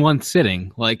it all in one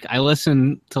sitting. Like, I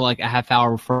listen to like a half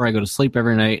hour before I go to sleep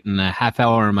every night, and a half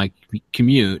hour on my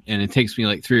commute, and it takes me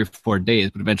like 3 or 4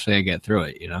 days, but eventually I get through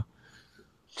it, you know?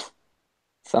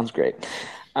 Sounds great.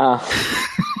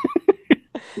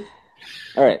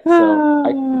 All right,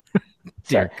 so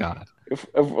dear God,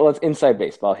 let's inside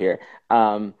baseball here.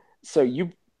 So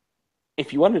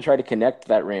if you wanted to try to connect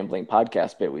that rambling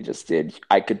podcast bit we just did,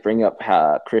 I could bring up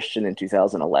Christian in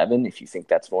 2011 if you think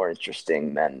that's more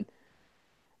interesting than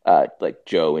like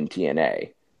Joe in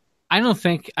TNA.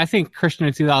 I think Christian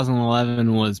in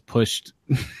 2011 was pushed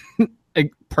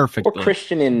perfectly. Or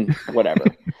Christian in whatever.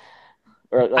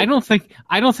 Or like,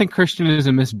 I don't think Christian is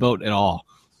a missed boat at all.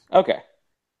 Okay.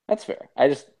 That's fair. I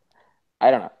don't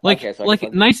know. Like, okay, so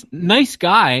nice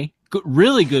guy,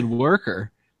 really good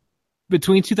worker.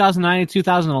 Between 2009 and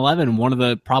 2011, one of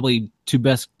the probably 3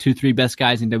 best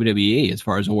guys in WWE as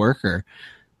far as a worker,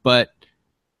 but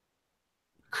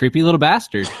creepy little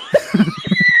bastard. I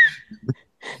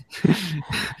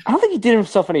don't think he did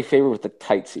himself any favor with the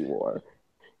tights he wore.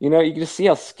 You know, you can just see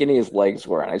how skinny his legs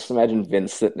were, and I just imagine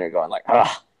Vince sitting there going like,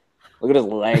 look at his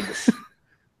legs. Have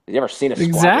you ever seen a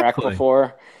squat rack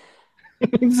before?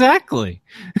 Exactly.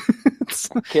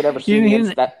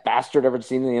 That bastard ever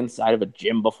seen the inside of a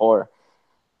gym before?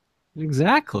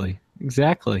 Exactly.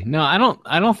 No,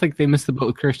 I don't think they missed the boat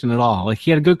with Christian at all. Like,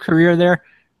 he had a good career there,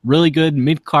 really good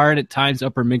mid-card at times,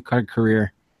 upper mid-card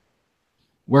career.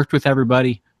 Worked with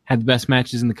everybody, had the best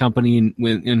matches in the company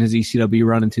in his ECW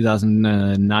run in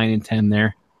 2009 and 10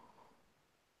 there.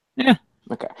 Yeah.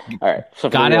 Okay. All right. So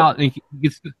got out and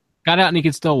he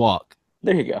could still walk.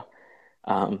 There you go.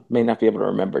 May not be able to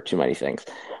remember too many things,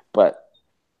 but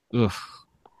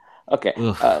okay.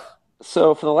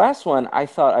 So for the last one, I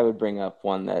thought I would bring up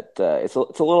one that it's a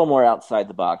little more outside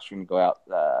the box. We're gonna go out.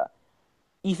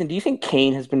 Ethan, do you think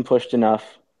Kane has been pushed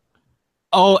enough?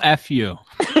 Oh, F you.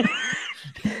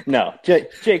 No,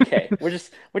 JK.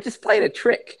 We're just playing a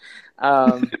trick.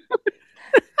 I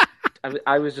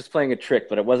was just playing a trick,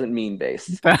 but it wasn't mean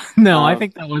based. No, I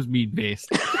think that was mean based.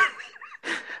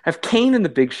 Have Kane and the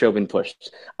Big Show been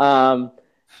pushed? No.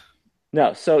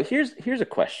 So here's a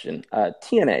question.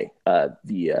 TNA,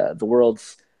 the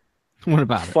world's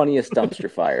funniest dumpster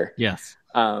fire. Yes.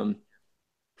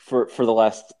 For the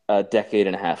last decade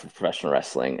and a half of professional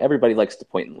wrestling, everybody likes to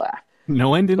point and laugh.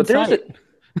 No end in sight.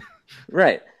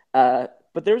 Right.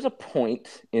 But there was a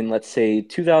point in, let's say,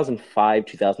 2005,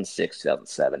 2006,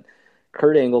 2007.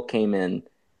 Kurt Angle came in.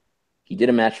 He did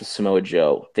a match with Samoa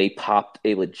Joe. They popped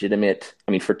a legitimate,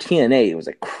 for TNA, it was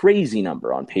a crazy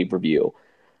number on pay-per-view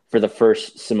for the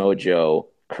first Samoa Joe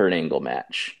Kurt Angle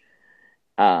match.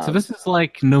 So this is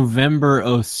like November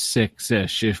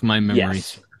 06-ish, if my memory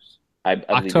serves. I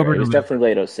October. It was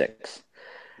definitely late 06.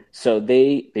 So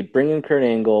they bring in Kurt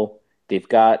Angle. They've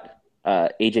got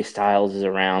AJ Styles is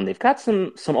around. They've got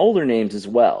some older names as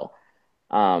well.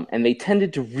 And they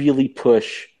tended to really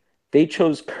push. They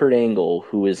chose Kurt Angle,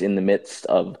 who is in the midst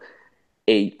of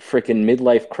a freaking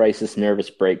midlife crisis, nervous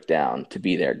breakdown, to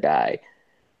be their guy.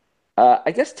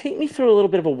 I guess take me through a little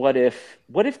bit of a what if.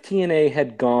 What if TNA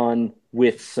had gone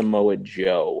with Samoa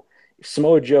Joe? If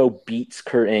Samoa Joe beats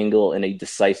Kurt Angle in a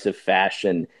decisive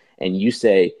fashion, and you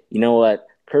say, you know what,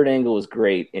 Kurt Angle was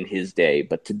great in his day,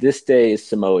 but to this day is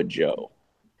Samoa Joe.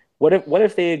 What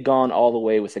if they had gone all the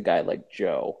way with a guy like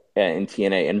Joe in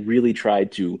TNA and really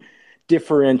tried to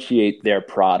differentiate their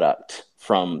product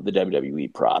from the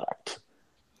WWE product?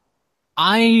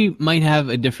 I might have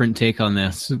a different take on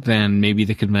this than maybe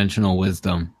the conventional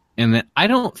wisdom, and that I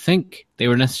don't think they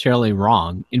were necessarily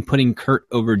wrong in putting Kurt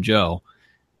over Joe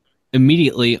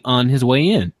immediately on his way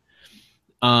in.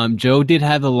 Joe did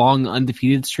have a long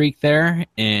undefeated streak there,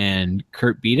 and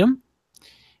Kurt beat him.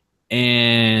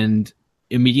 And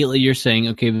immediately you're saying,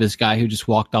 okay, this guy who just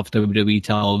walked off WWE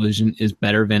television is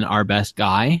better than our best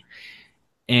guy.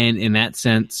 And in that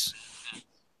sense,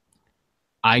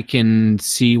 I can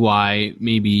see why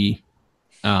maybe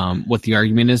what the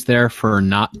argument is there for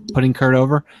not putting Kurt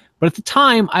over. But at the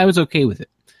time, I was okay with it.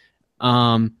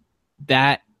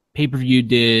 That pay-per-view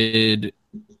did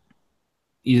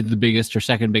either the biggest or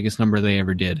second biggest number they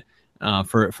ever did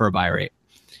for a buy rate.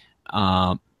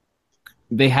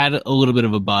 They had a little bit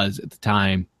of a buzz at the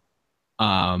time.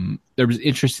 There was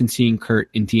interest in seeing Kurt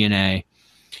in TNA.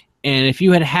 And if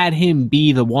you had him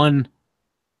be the one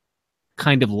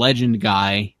kind of legend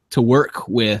guy to work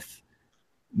with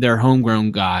their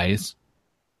homegrown guys,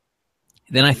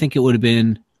 then I think it would have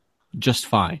been just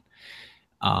fine.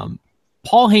 Paul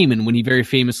Heyman, when he very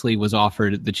famously was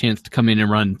offered the chance to come in and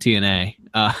run TNA,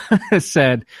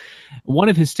 said one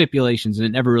of his stipulations, and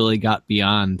it never really got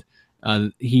beyond,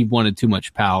 he wanted too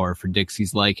much power for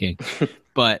Dixie's liking,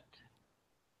 but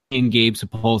and Gabe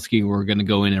Sapolsky were going to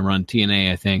go in and run TNA,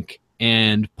 I think.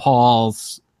 And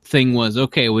Paul's thing was,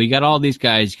 okay, well, you got all these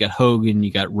guys. You got Hogan,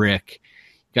 you got Rick,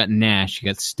 you got Nash, you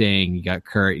got Sting, you got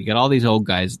Kurt. You got all these old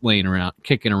guys laying around,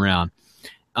 kicking around.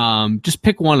 Just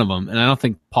pick one of them. And I don't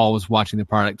think Paul was watching the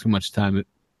product too much at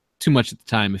the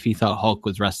time if he thought Hulk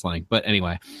was wrestling. But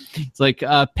anyway, it's like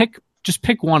just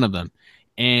pick one of them.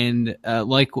 And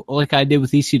like I did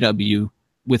with ECW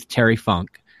with Terry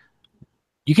Funk,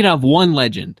 you can have one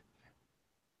legend,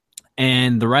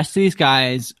 and the rest of these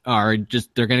guys are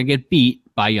they're going to get beat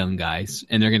by young guys,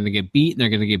 and they're going to get beat, and they're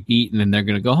going to get beat, and then they're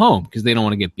going to go home because they don't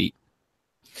want to get beat.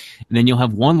 And then you'll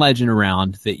have one legend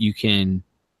around that you can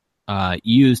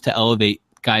use to elevate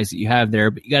guys that you have there,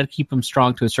 but you got to keep them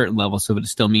strong to a certain level so that it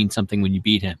still means something when you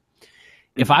beat him.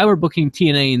 If I were booking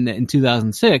TNA in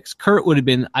 2006,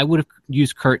 I would have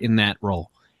used Kurt in that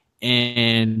role.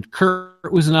 And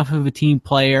Kurt was enough of a team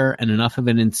player and enough of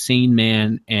an insane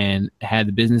man and had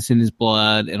the business in his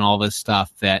blood and all this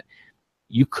stuff that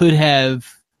you could have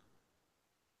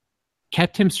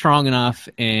kept him strong enough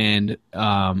and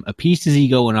appeased his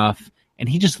ego enough, and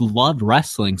he just loved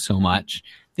wrestling so much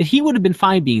that he would have been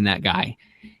fine being that guy.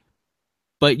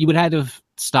 But you would have to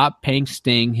stop paying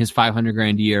Sting his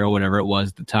 $500,000 a year or whatever it was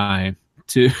at the time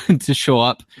to show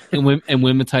up and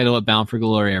win the title at Bound for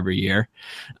Glory every year.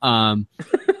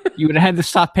 You would have had to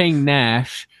stop paying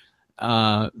Nash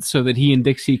so that he and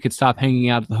Dixie could stop hanging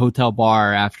out at the hotel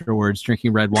bar afterwards,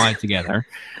 drinking red wine together.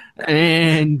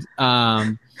 And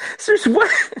Seriously,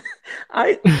 what?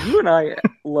 You and I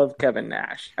love Kevin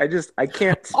Nash. I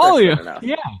can't stress that enough.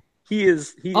 Yeah. He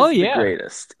is the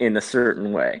greatest in a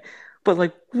certain way. But,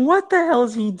 like, what the hell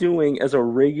is he doing as a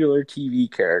regular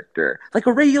TV character? Like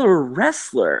a regular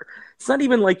wrestler. It's not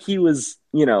even like he was,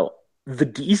 the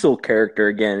Diesel character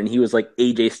again, and he was like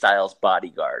AJ Styles'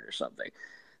 bodyguard or something.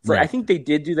 It's like, I think they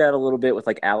did do that a little bit with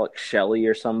like Alex Shelley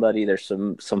or somebody. There's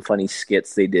some funny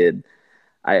skits they did.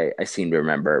 I seem to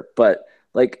remember. But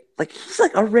like he's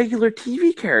like a regular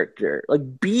TV character,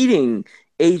 like beating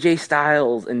AJ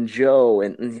Styles and Joe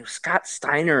and Scott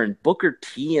Steiner and Booker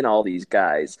T and all these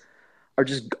guys are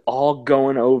just all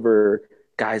going over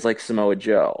guys like Samoa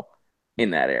Joe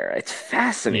in that era. It's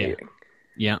fascinating.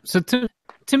 Yeah. So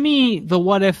to me, the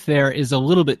what if there is a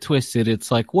little bit twisted. It's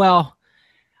like, well,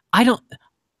 I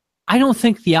don't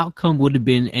think the outcome would have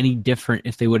been any different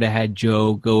if they would have had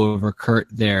Joe go over Kurt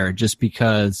there, just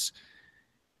because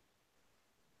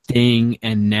Sting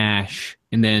and Nash,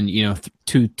 and then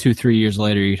 2-3 years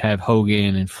later you'd have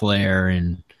Hogan and Flair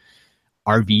and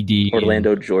RVD,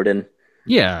 Orlando Jordan.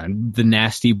 Yeah, the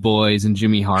Nasty Boys and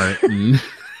Jimmy Hart. And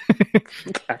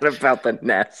Forgot about the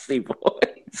Nasty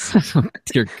Boys.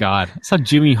 Dear God. I saw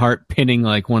Jimmy Hart pinning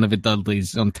like one of the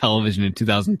Dudleys on television in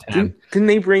 2010. Didn't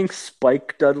they bring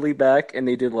Spike Dudley back and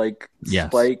they did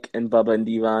Spike and Bubba and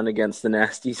Devon against the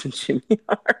Nasties and Jimmy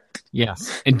Hart?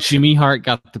 Yes, and Jimmy Hart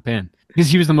got the pin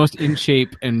because he was the most in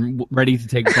shape and ready to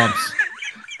take bumps.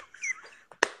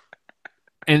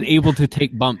 And able to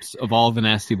take bumps of all the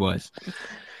Nasty Boys.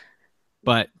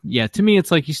 But yeah, to me,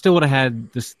 it's like you still would have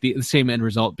had the same end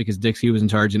result because Dixie was in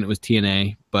charge and it was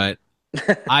TNA. But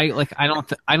I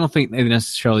don't think they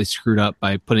necessarily screwed up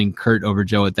by putting Kurt over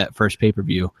Joe at that first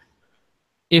pay-per-view.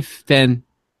 If then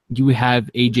you have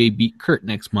AJ beat Kurt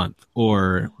next month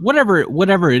or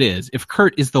whatever it is, if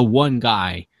Kurt is the one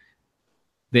guy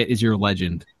that is your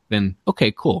legend, then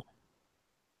okay, cool.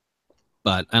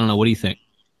 But I don't know. What do you think?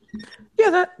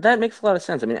 Yeah, that makes a lot of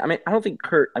sense. I mean, I don't think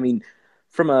Kurt. I mean,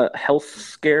 from a health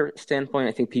scare standpoint,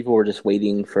 I think people were just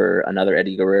waiting for another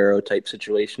Eddie Guerrero type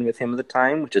situation with him at the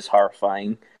time, which is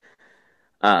horrifying.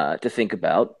 to think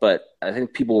about. But I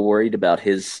think people were worried about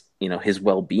his, his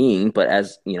well-being. But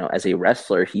as as a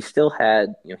wrestler, he still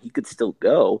had, he could still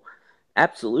go.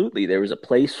 Absolutely, there was a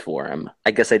place for him.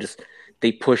 I guess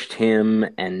they pushed him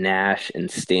and Nash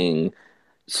and Sting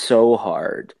so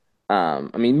hard.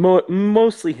 I mean,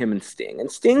 mostly him and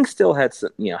Sting still had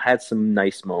some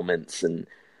nice moments,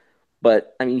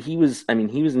 but he was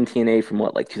in TNA from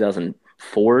what, like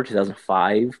 2004,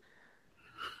 2005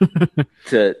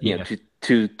 to Yeah.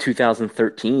 to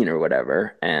 2013 or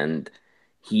whatever, and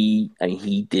he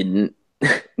didn't.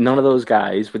 None of those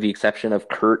guys, with the exception of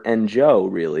Kurt and Joe,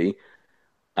 really.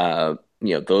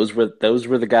 Those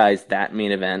were the guys that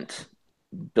main event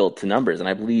built to numbers, and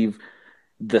I believe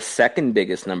the second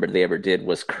biggest number they ever did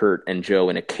was Kurt and Joe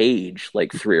in a cage,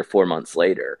 like 3 or 4 months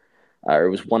later.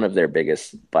 It was one of their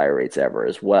biggest buy rates ever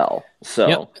as well. So,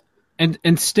 yep.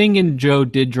 And Sting and Joe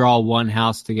did draw one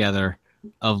house together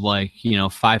of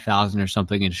 5,000 or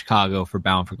something in Chicago for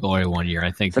Bound for Glory one year. I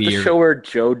think the show where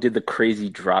Joe did the crazy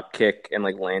drop kick and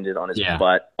landed on his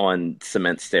butt on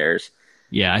cement stairs.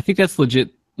 Yeah, I think that's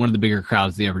legit one of the bigger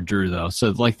crowds they ever drew, though.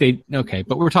 So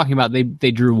but we're talking about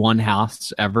they drew one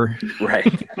house ever.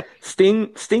 Right.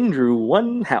 Sting drew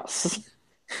one house.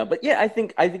 But yeah, I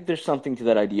think there's something to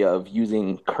that idea of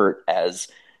using Kurt as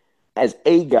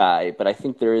a guy, but I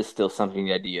think there is still something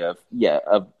the idea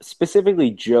of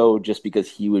specifically Joe, just because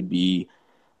he would be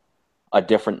a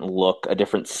different look, a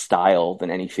different style than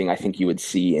anything I think you would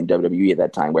see in WWE at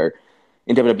that time, where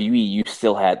in WWE you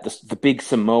still had the big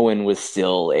Samoan was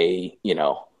still a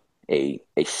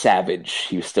savage.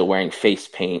 He was still wearing face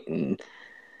paint and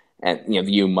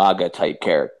the Umaga type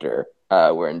character.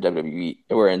 Where in WWE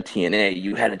or in TNA,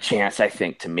 you had a chance, I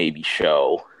think, to maybe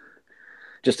show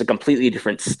just a completely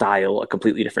different style, a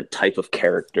completely different type of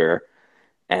character.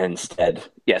 And instead,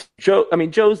 yes, Joe. I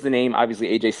mean, Joe's the name.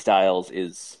 Obviously, AJ Styles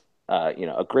is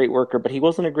a great worker, but he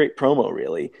wasn't a great promo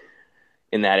really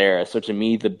in that era. So to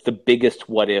me, the biggest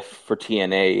what if for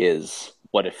TNA is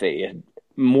what if they had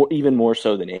even more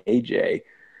so than AJ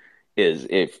is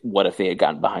what if they had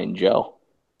gotten behind Joe.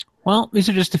 Well, these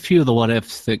are just a few of the what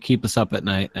ifs that keep us up at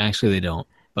night. Actually, they don't,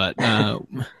 but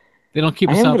they don't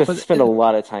keep us up. I'm going to spend a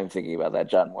lot of time thinking about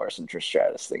that John Morrison Trish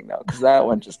Stratus thing, though, because that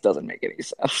one just doesn't make any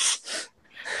sense.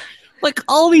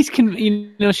 All these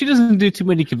she doesn't do too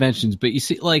many conventions, but you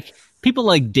see, people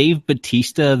like Dave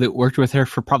Bautista that worked with her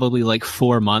for probably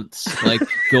 4 months,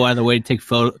 go out of the way to take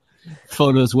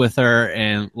photos with her,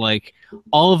 and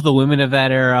all of the women of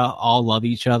that era all love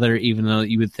each other, even though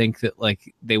you would think that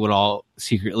they would all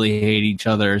secretly hate each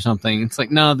other or something. It's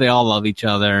no, they all love each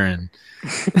other, and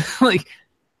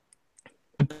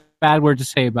bad word to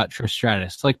say about Trish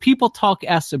Stratus. People talk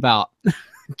S about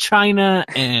China,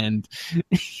 and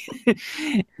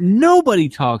nobody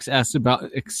talks S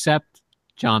about except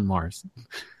John Morrison.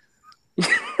 Yeah,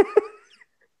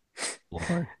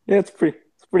 it's pretty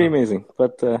amazing.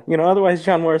 But otherwise,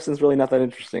 John Morrison's really not that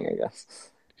interesting, I guess.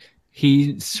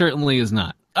 He certainly is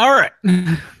not. All right.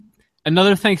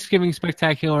 Another Thanksgiving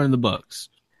Spectacular in the books.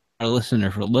 Our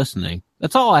listener for listening.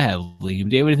 That's all I have, Liam.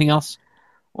 Do you have anything else?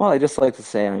 Well, I just like to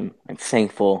say I'm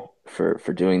thankful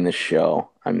for doing this show.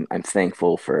 I'm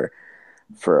thankful for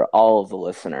all of the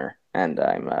listener, and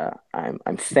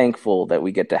I'm thankful that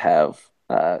we get to have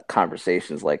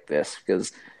conversations like this,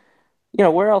 because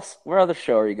where other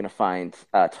show are you going to find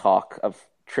talk of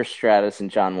Trish Stratus and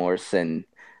John Morrison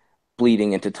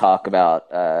bleeding into talk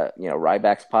about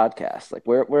Ryback's podcast?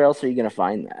 Where else are you going to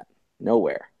find that?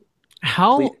 Nowhere.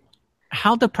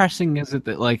 How depressing is it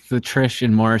that the Trish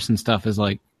and Morrison stuff is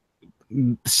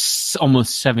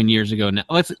almost 7 years ago now?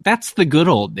 That's the good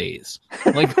old days.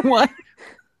 What?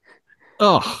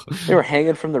 Oh, they were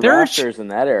hanging from the rafters in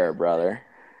that era, brother.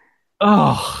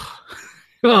 Oh,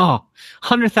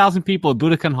 100,000 people at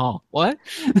Budokan Hall. What?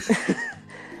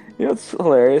 It's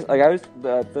hilarious. I was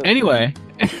Anyway.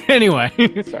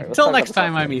 Sorry, until next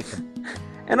time I meet them.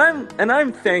 And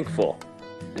I'm thankful.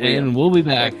 And we'll be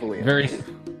back very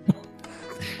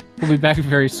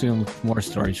soon with more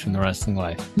stories from the wrestling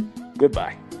life.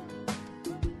 Goodbye.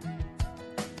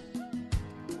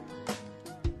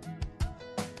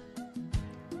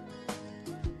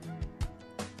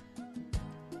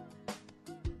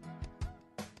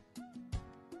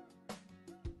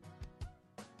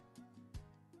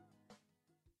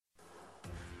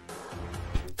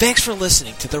 Thanks for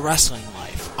listening to The Wrestling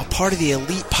Life, a part of the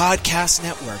Elite Podcast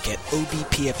Network at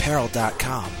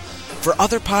obpapparel.com. For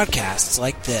other podcasts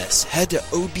like this, head to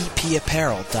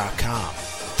obpapparel.com.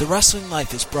 The Wrestling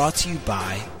Life is brought to you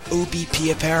by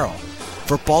OBP Apparel.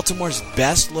 For Baltimore's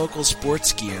best local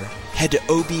sports gear, head to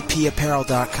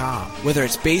obpapparel.com. Whether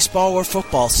it's baseball or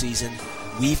football season,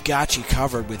 we've got you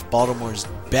covered with Baltimore's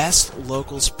best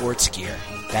local sports gear.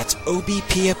 That's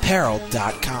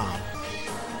obpapparel.com.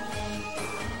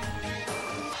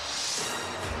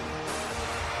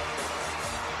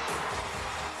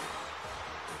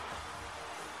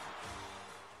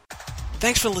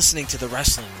 Thanks for listening to The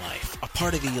Wrestling Life, a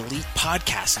part of the Elite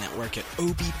Podcast Network at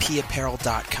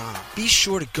obpapparel.com. Be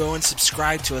sure to go and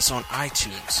subscribe to us on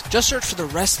iTunes. Just search for The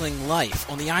Wrestling Life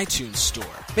on the iTunes store.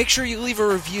 Make sure you leave a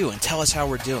review and tell us how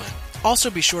we're doing. Also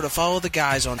be sure to follow the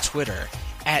guys on Twitter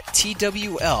at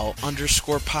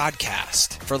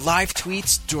TWL_podcast for live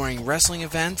tweets during wrestling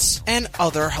events and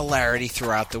other hilarity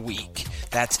throughout the week.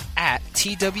 That's at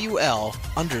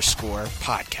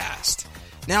TWL_podcast.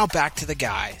 Now back to the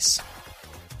guys.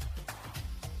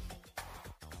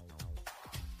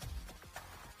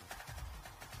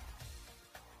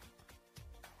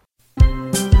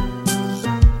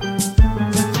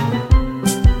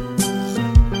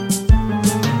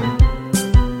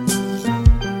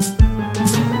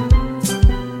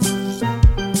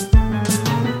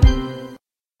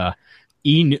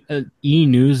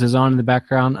 E-News is on in the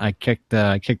background. I kicked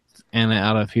Anna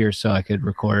out of here so I could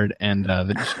record, and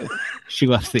she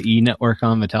left the E network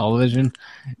on the television,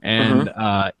 and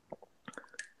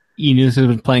E-News has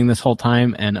been playing this whole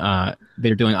time, and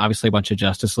they're doing obviously a bunch of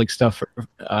Justice League stuff,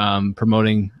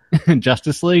 promoting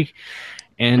Justice League,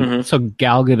 and so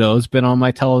Gal Gadot's been on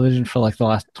my television for like the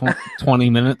last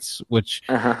 20 minutes, which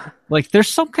like there's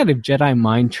some kind of Jedi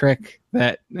mind trick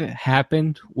that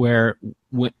happened where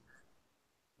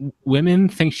women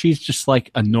think she's just like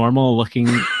a normal looking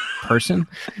person.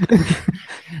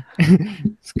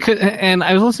 And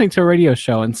I was listening to a radio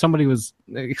show and somebody was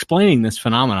explaining this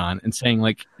phenomenon and saying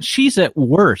like she's at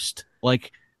worst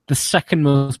like the second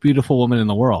most beautiful woman in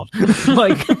the world.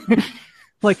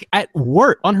 like at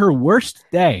work on her worst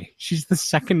day, she's the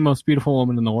second most beautiful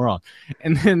woman in the world.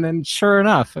 And then sure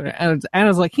enough, and I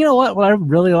was like, you know what I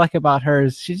really like about her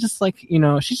is she's just like, you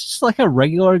know, she's just like a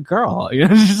regular girl. You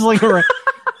know, she's just like a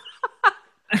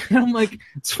and I'm like,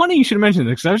 it's funny you should mention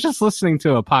this because I was just listening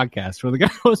to a podcast where the guy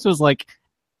host was like,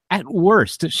 at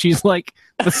worst, she's like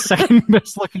the second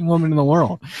best looking woman in the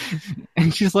world.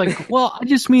 And she's like, well, I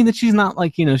just mean that she's not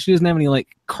like, you know, she doesn't have any like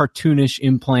cartoonish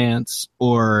implants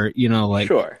or, you know, like,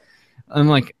 sure. I'm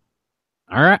like,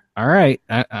 all right.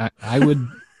 I would,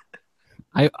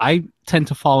 I tend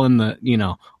to fall in the, you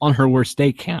know, on her worst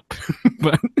day camp.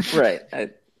 But right.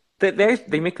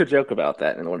 They make a joke about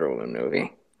that in the Wonder Woman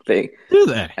movie. Do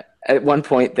they? At one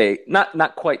point, they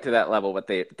not quite to that level, but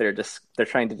they're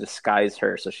trying to disguise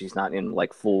her so she's not in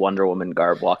like full Wonder Woman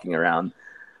garb walking around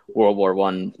World War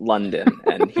I London.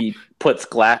 And he puts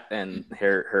and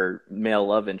her male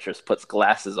love interest puts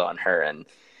glasses on her, and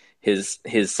his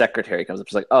secretary comes up.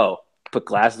 She's like, "Oh, put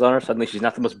glasses on her. Suddenly, she's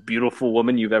not the most beautiful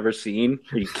woman you've ever seen.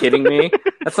 Are you kidding me?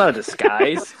 That's not a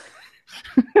disguise."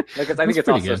 Like, I think it's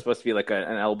also good. Supposed to be like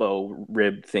an elbow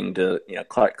rib thing to, you know,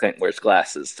 Clark Kent wears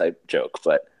glasses type joke,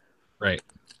 but right.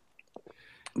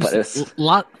 But it's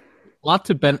lots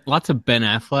of Ben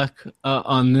Affleck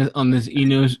on this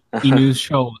E-News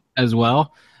show as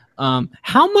well. How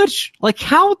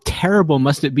terrible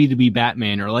must it be to be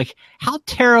Batman, or like how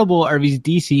terrible are these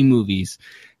DC movies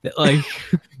that like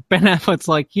Ben Affleck's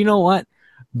like, you know what,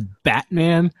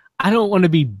 Batman, I don't want to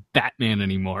be Batman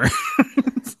anymore.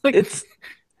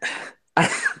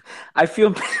 I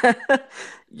feel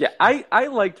yeah, I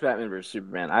liked Batman vs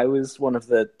Superman. I was one of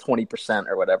the 20%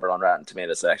 or whatever on Rotten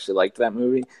Tomatoes that actually liked that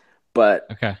movie. But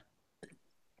okay,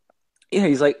 yeah,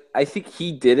 he's like, I think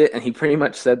he did it, and he pretty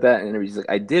much said that in interviews. Like,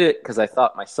 I did it because I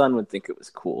thought my son would think it was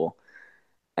cool,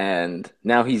 and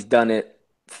now he's done it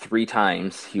 3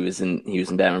 times. He was in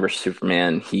Batman vs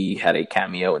Superman. He had a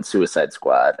cameo in Suicide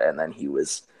Squad, and then he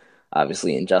was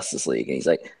obviously in Justice League. And he's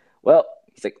like, well.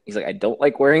 He's like, I don't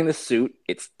like wearing this suit.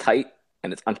 It's tight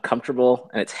and it's uncomfortable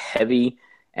and it's heavy.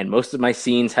 And most of my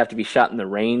scenes have to be shot in the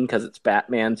rain because it's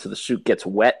Batman. So the suit gets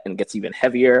wet and gets even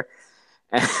heavier.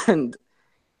 And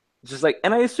just like,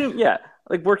 and I assume, yeah,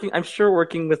 like I'm sure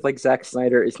working with like Zack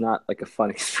Snyder is not like a fun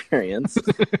experience.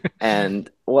 and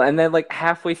then like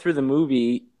halfway through the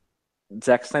movie,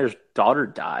 Zack Snyder's daughter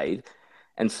died.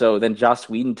 And so then Joss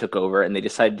Whedon took over and they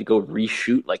decided to go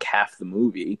reshoot like half the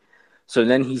movie. So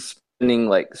then he's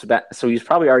like, so he's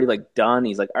probably already like done.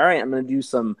 He's like, all right, I'm gonna do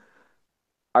some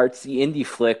artsy indie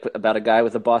flick about a guy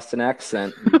with a Boston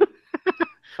accent who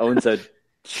owns a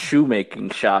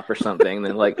shoemaking shop or something. And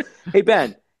then like, hey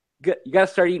Ben, you gotta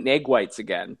start eating egg whites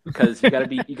again because you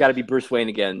gotta be Bruce Wayne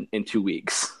again in 2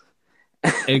 weeks.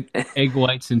 egg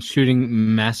whites and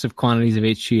shooting massive quantities of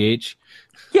HGH.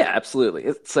 Yeah, absolutely.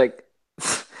 It's like,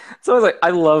 so I was like, I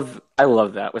love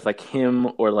that with like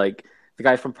him or like the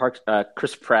guy from Parks,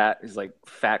 Chris Pratt is like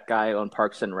fat guy on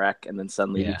Parks and Rec, and then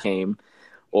suddenly became,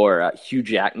 or Hugh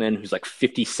Jackman, who's like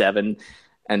 57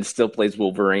 and still plays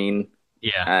Wolverine.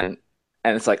 Yeah.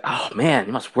 And it's like, oh man,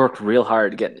 you must work real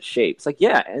hard to get into shape. It's like,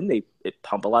 yeah, and they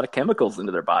pump a lot of chemicals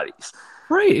into their bodies.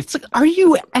 Right. It's like, are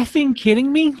you effing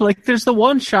kidding me? Like, there's the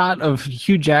one shot of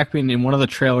Hugh Jackman in one of the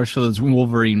trailers for those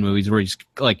Wolverine movies where he's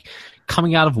like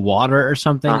coming out of water or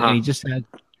something, and he just had,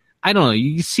 I don't know,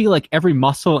 you see like every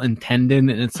muscle and tendon,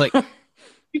 and it's like,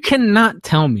 you cannot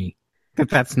tell me that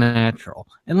that's natural.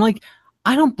 And like,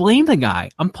 I don't blame the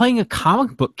guy. I'm playing a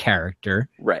comic book character.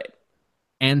 Right.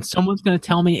 And someone's going to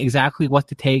tell me exactly what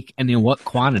to take and in what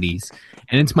quantities.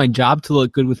 And it's my job to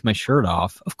look good with my shirt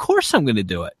off. Of course I'm going to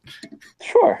do it.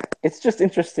 Sure. It's just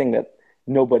interesting that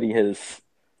nobody has,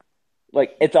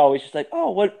 like, it's always just like, oh,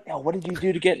 what did you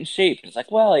do to get in shape? It's like,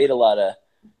 well, I ate a lot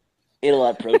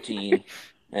of protein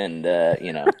and,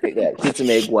 did some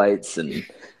egg whites. And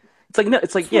it's like, no,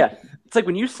 it's like, yeah. It's like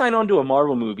when you sign on to a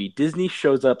Marvel movie, Disney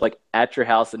shows up like at your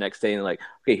house the next day and like,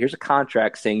 okay, here's a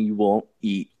contract saying you won't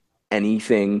eat any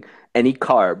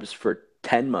carbs for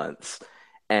 10 months.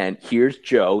 And here's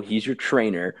Joe. He's your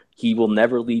trainer. He will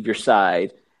never leave your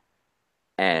side.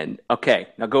 And okay,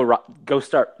 now go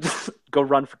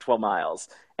run for 12 miles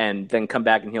and then come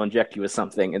back and he'll inject you with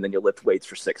something and then you'll lift weights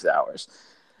for 6 hours.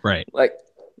 Right.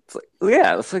 It's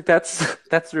like that's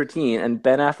the routine. And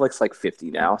Ben Affleck's like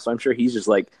 50 now. So I'm sure he's just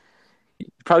like, he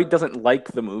probably doesn't like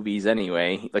the movies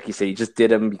anyway. Like you said, he just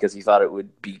did them because he thought it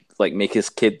would be like make his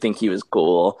kid think he was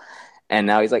cool. And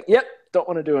now he's like, yep, don't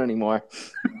want to do it anymore.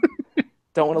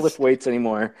 Don't want to lift weights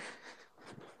anymore.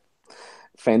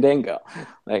 Fandango.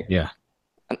 Like, yeah.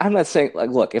 I'm not saying, like,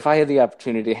 look, if I had the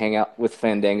opportunity to hang out with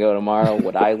Fandango tomorrow,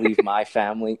 would I leave my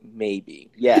family?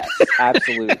 Maybe. Yes,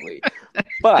 absolutely.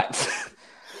 But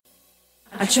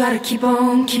I try to keep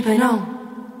on keeping on.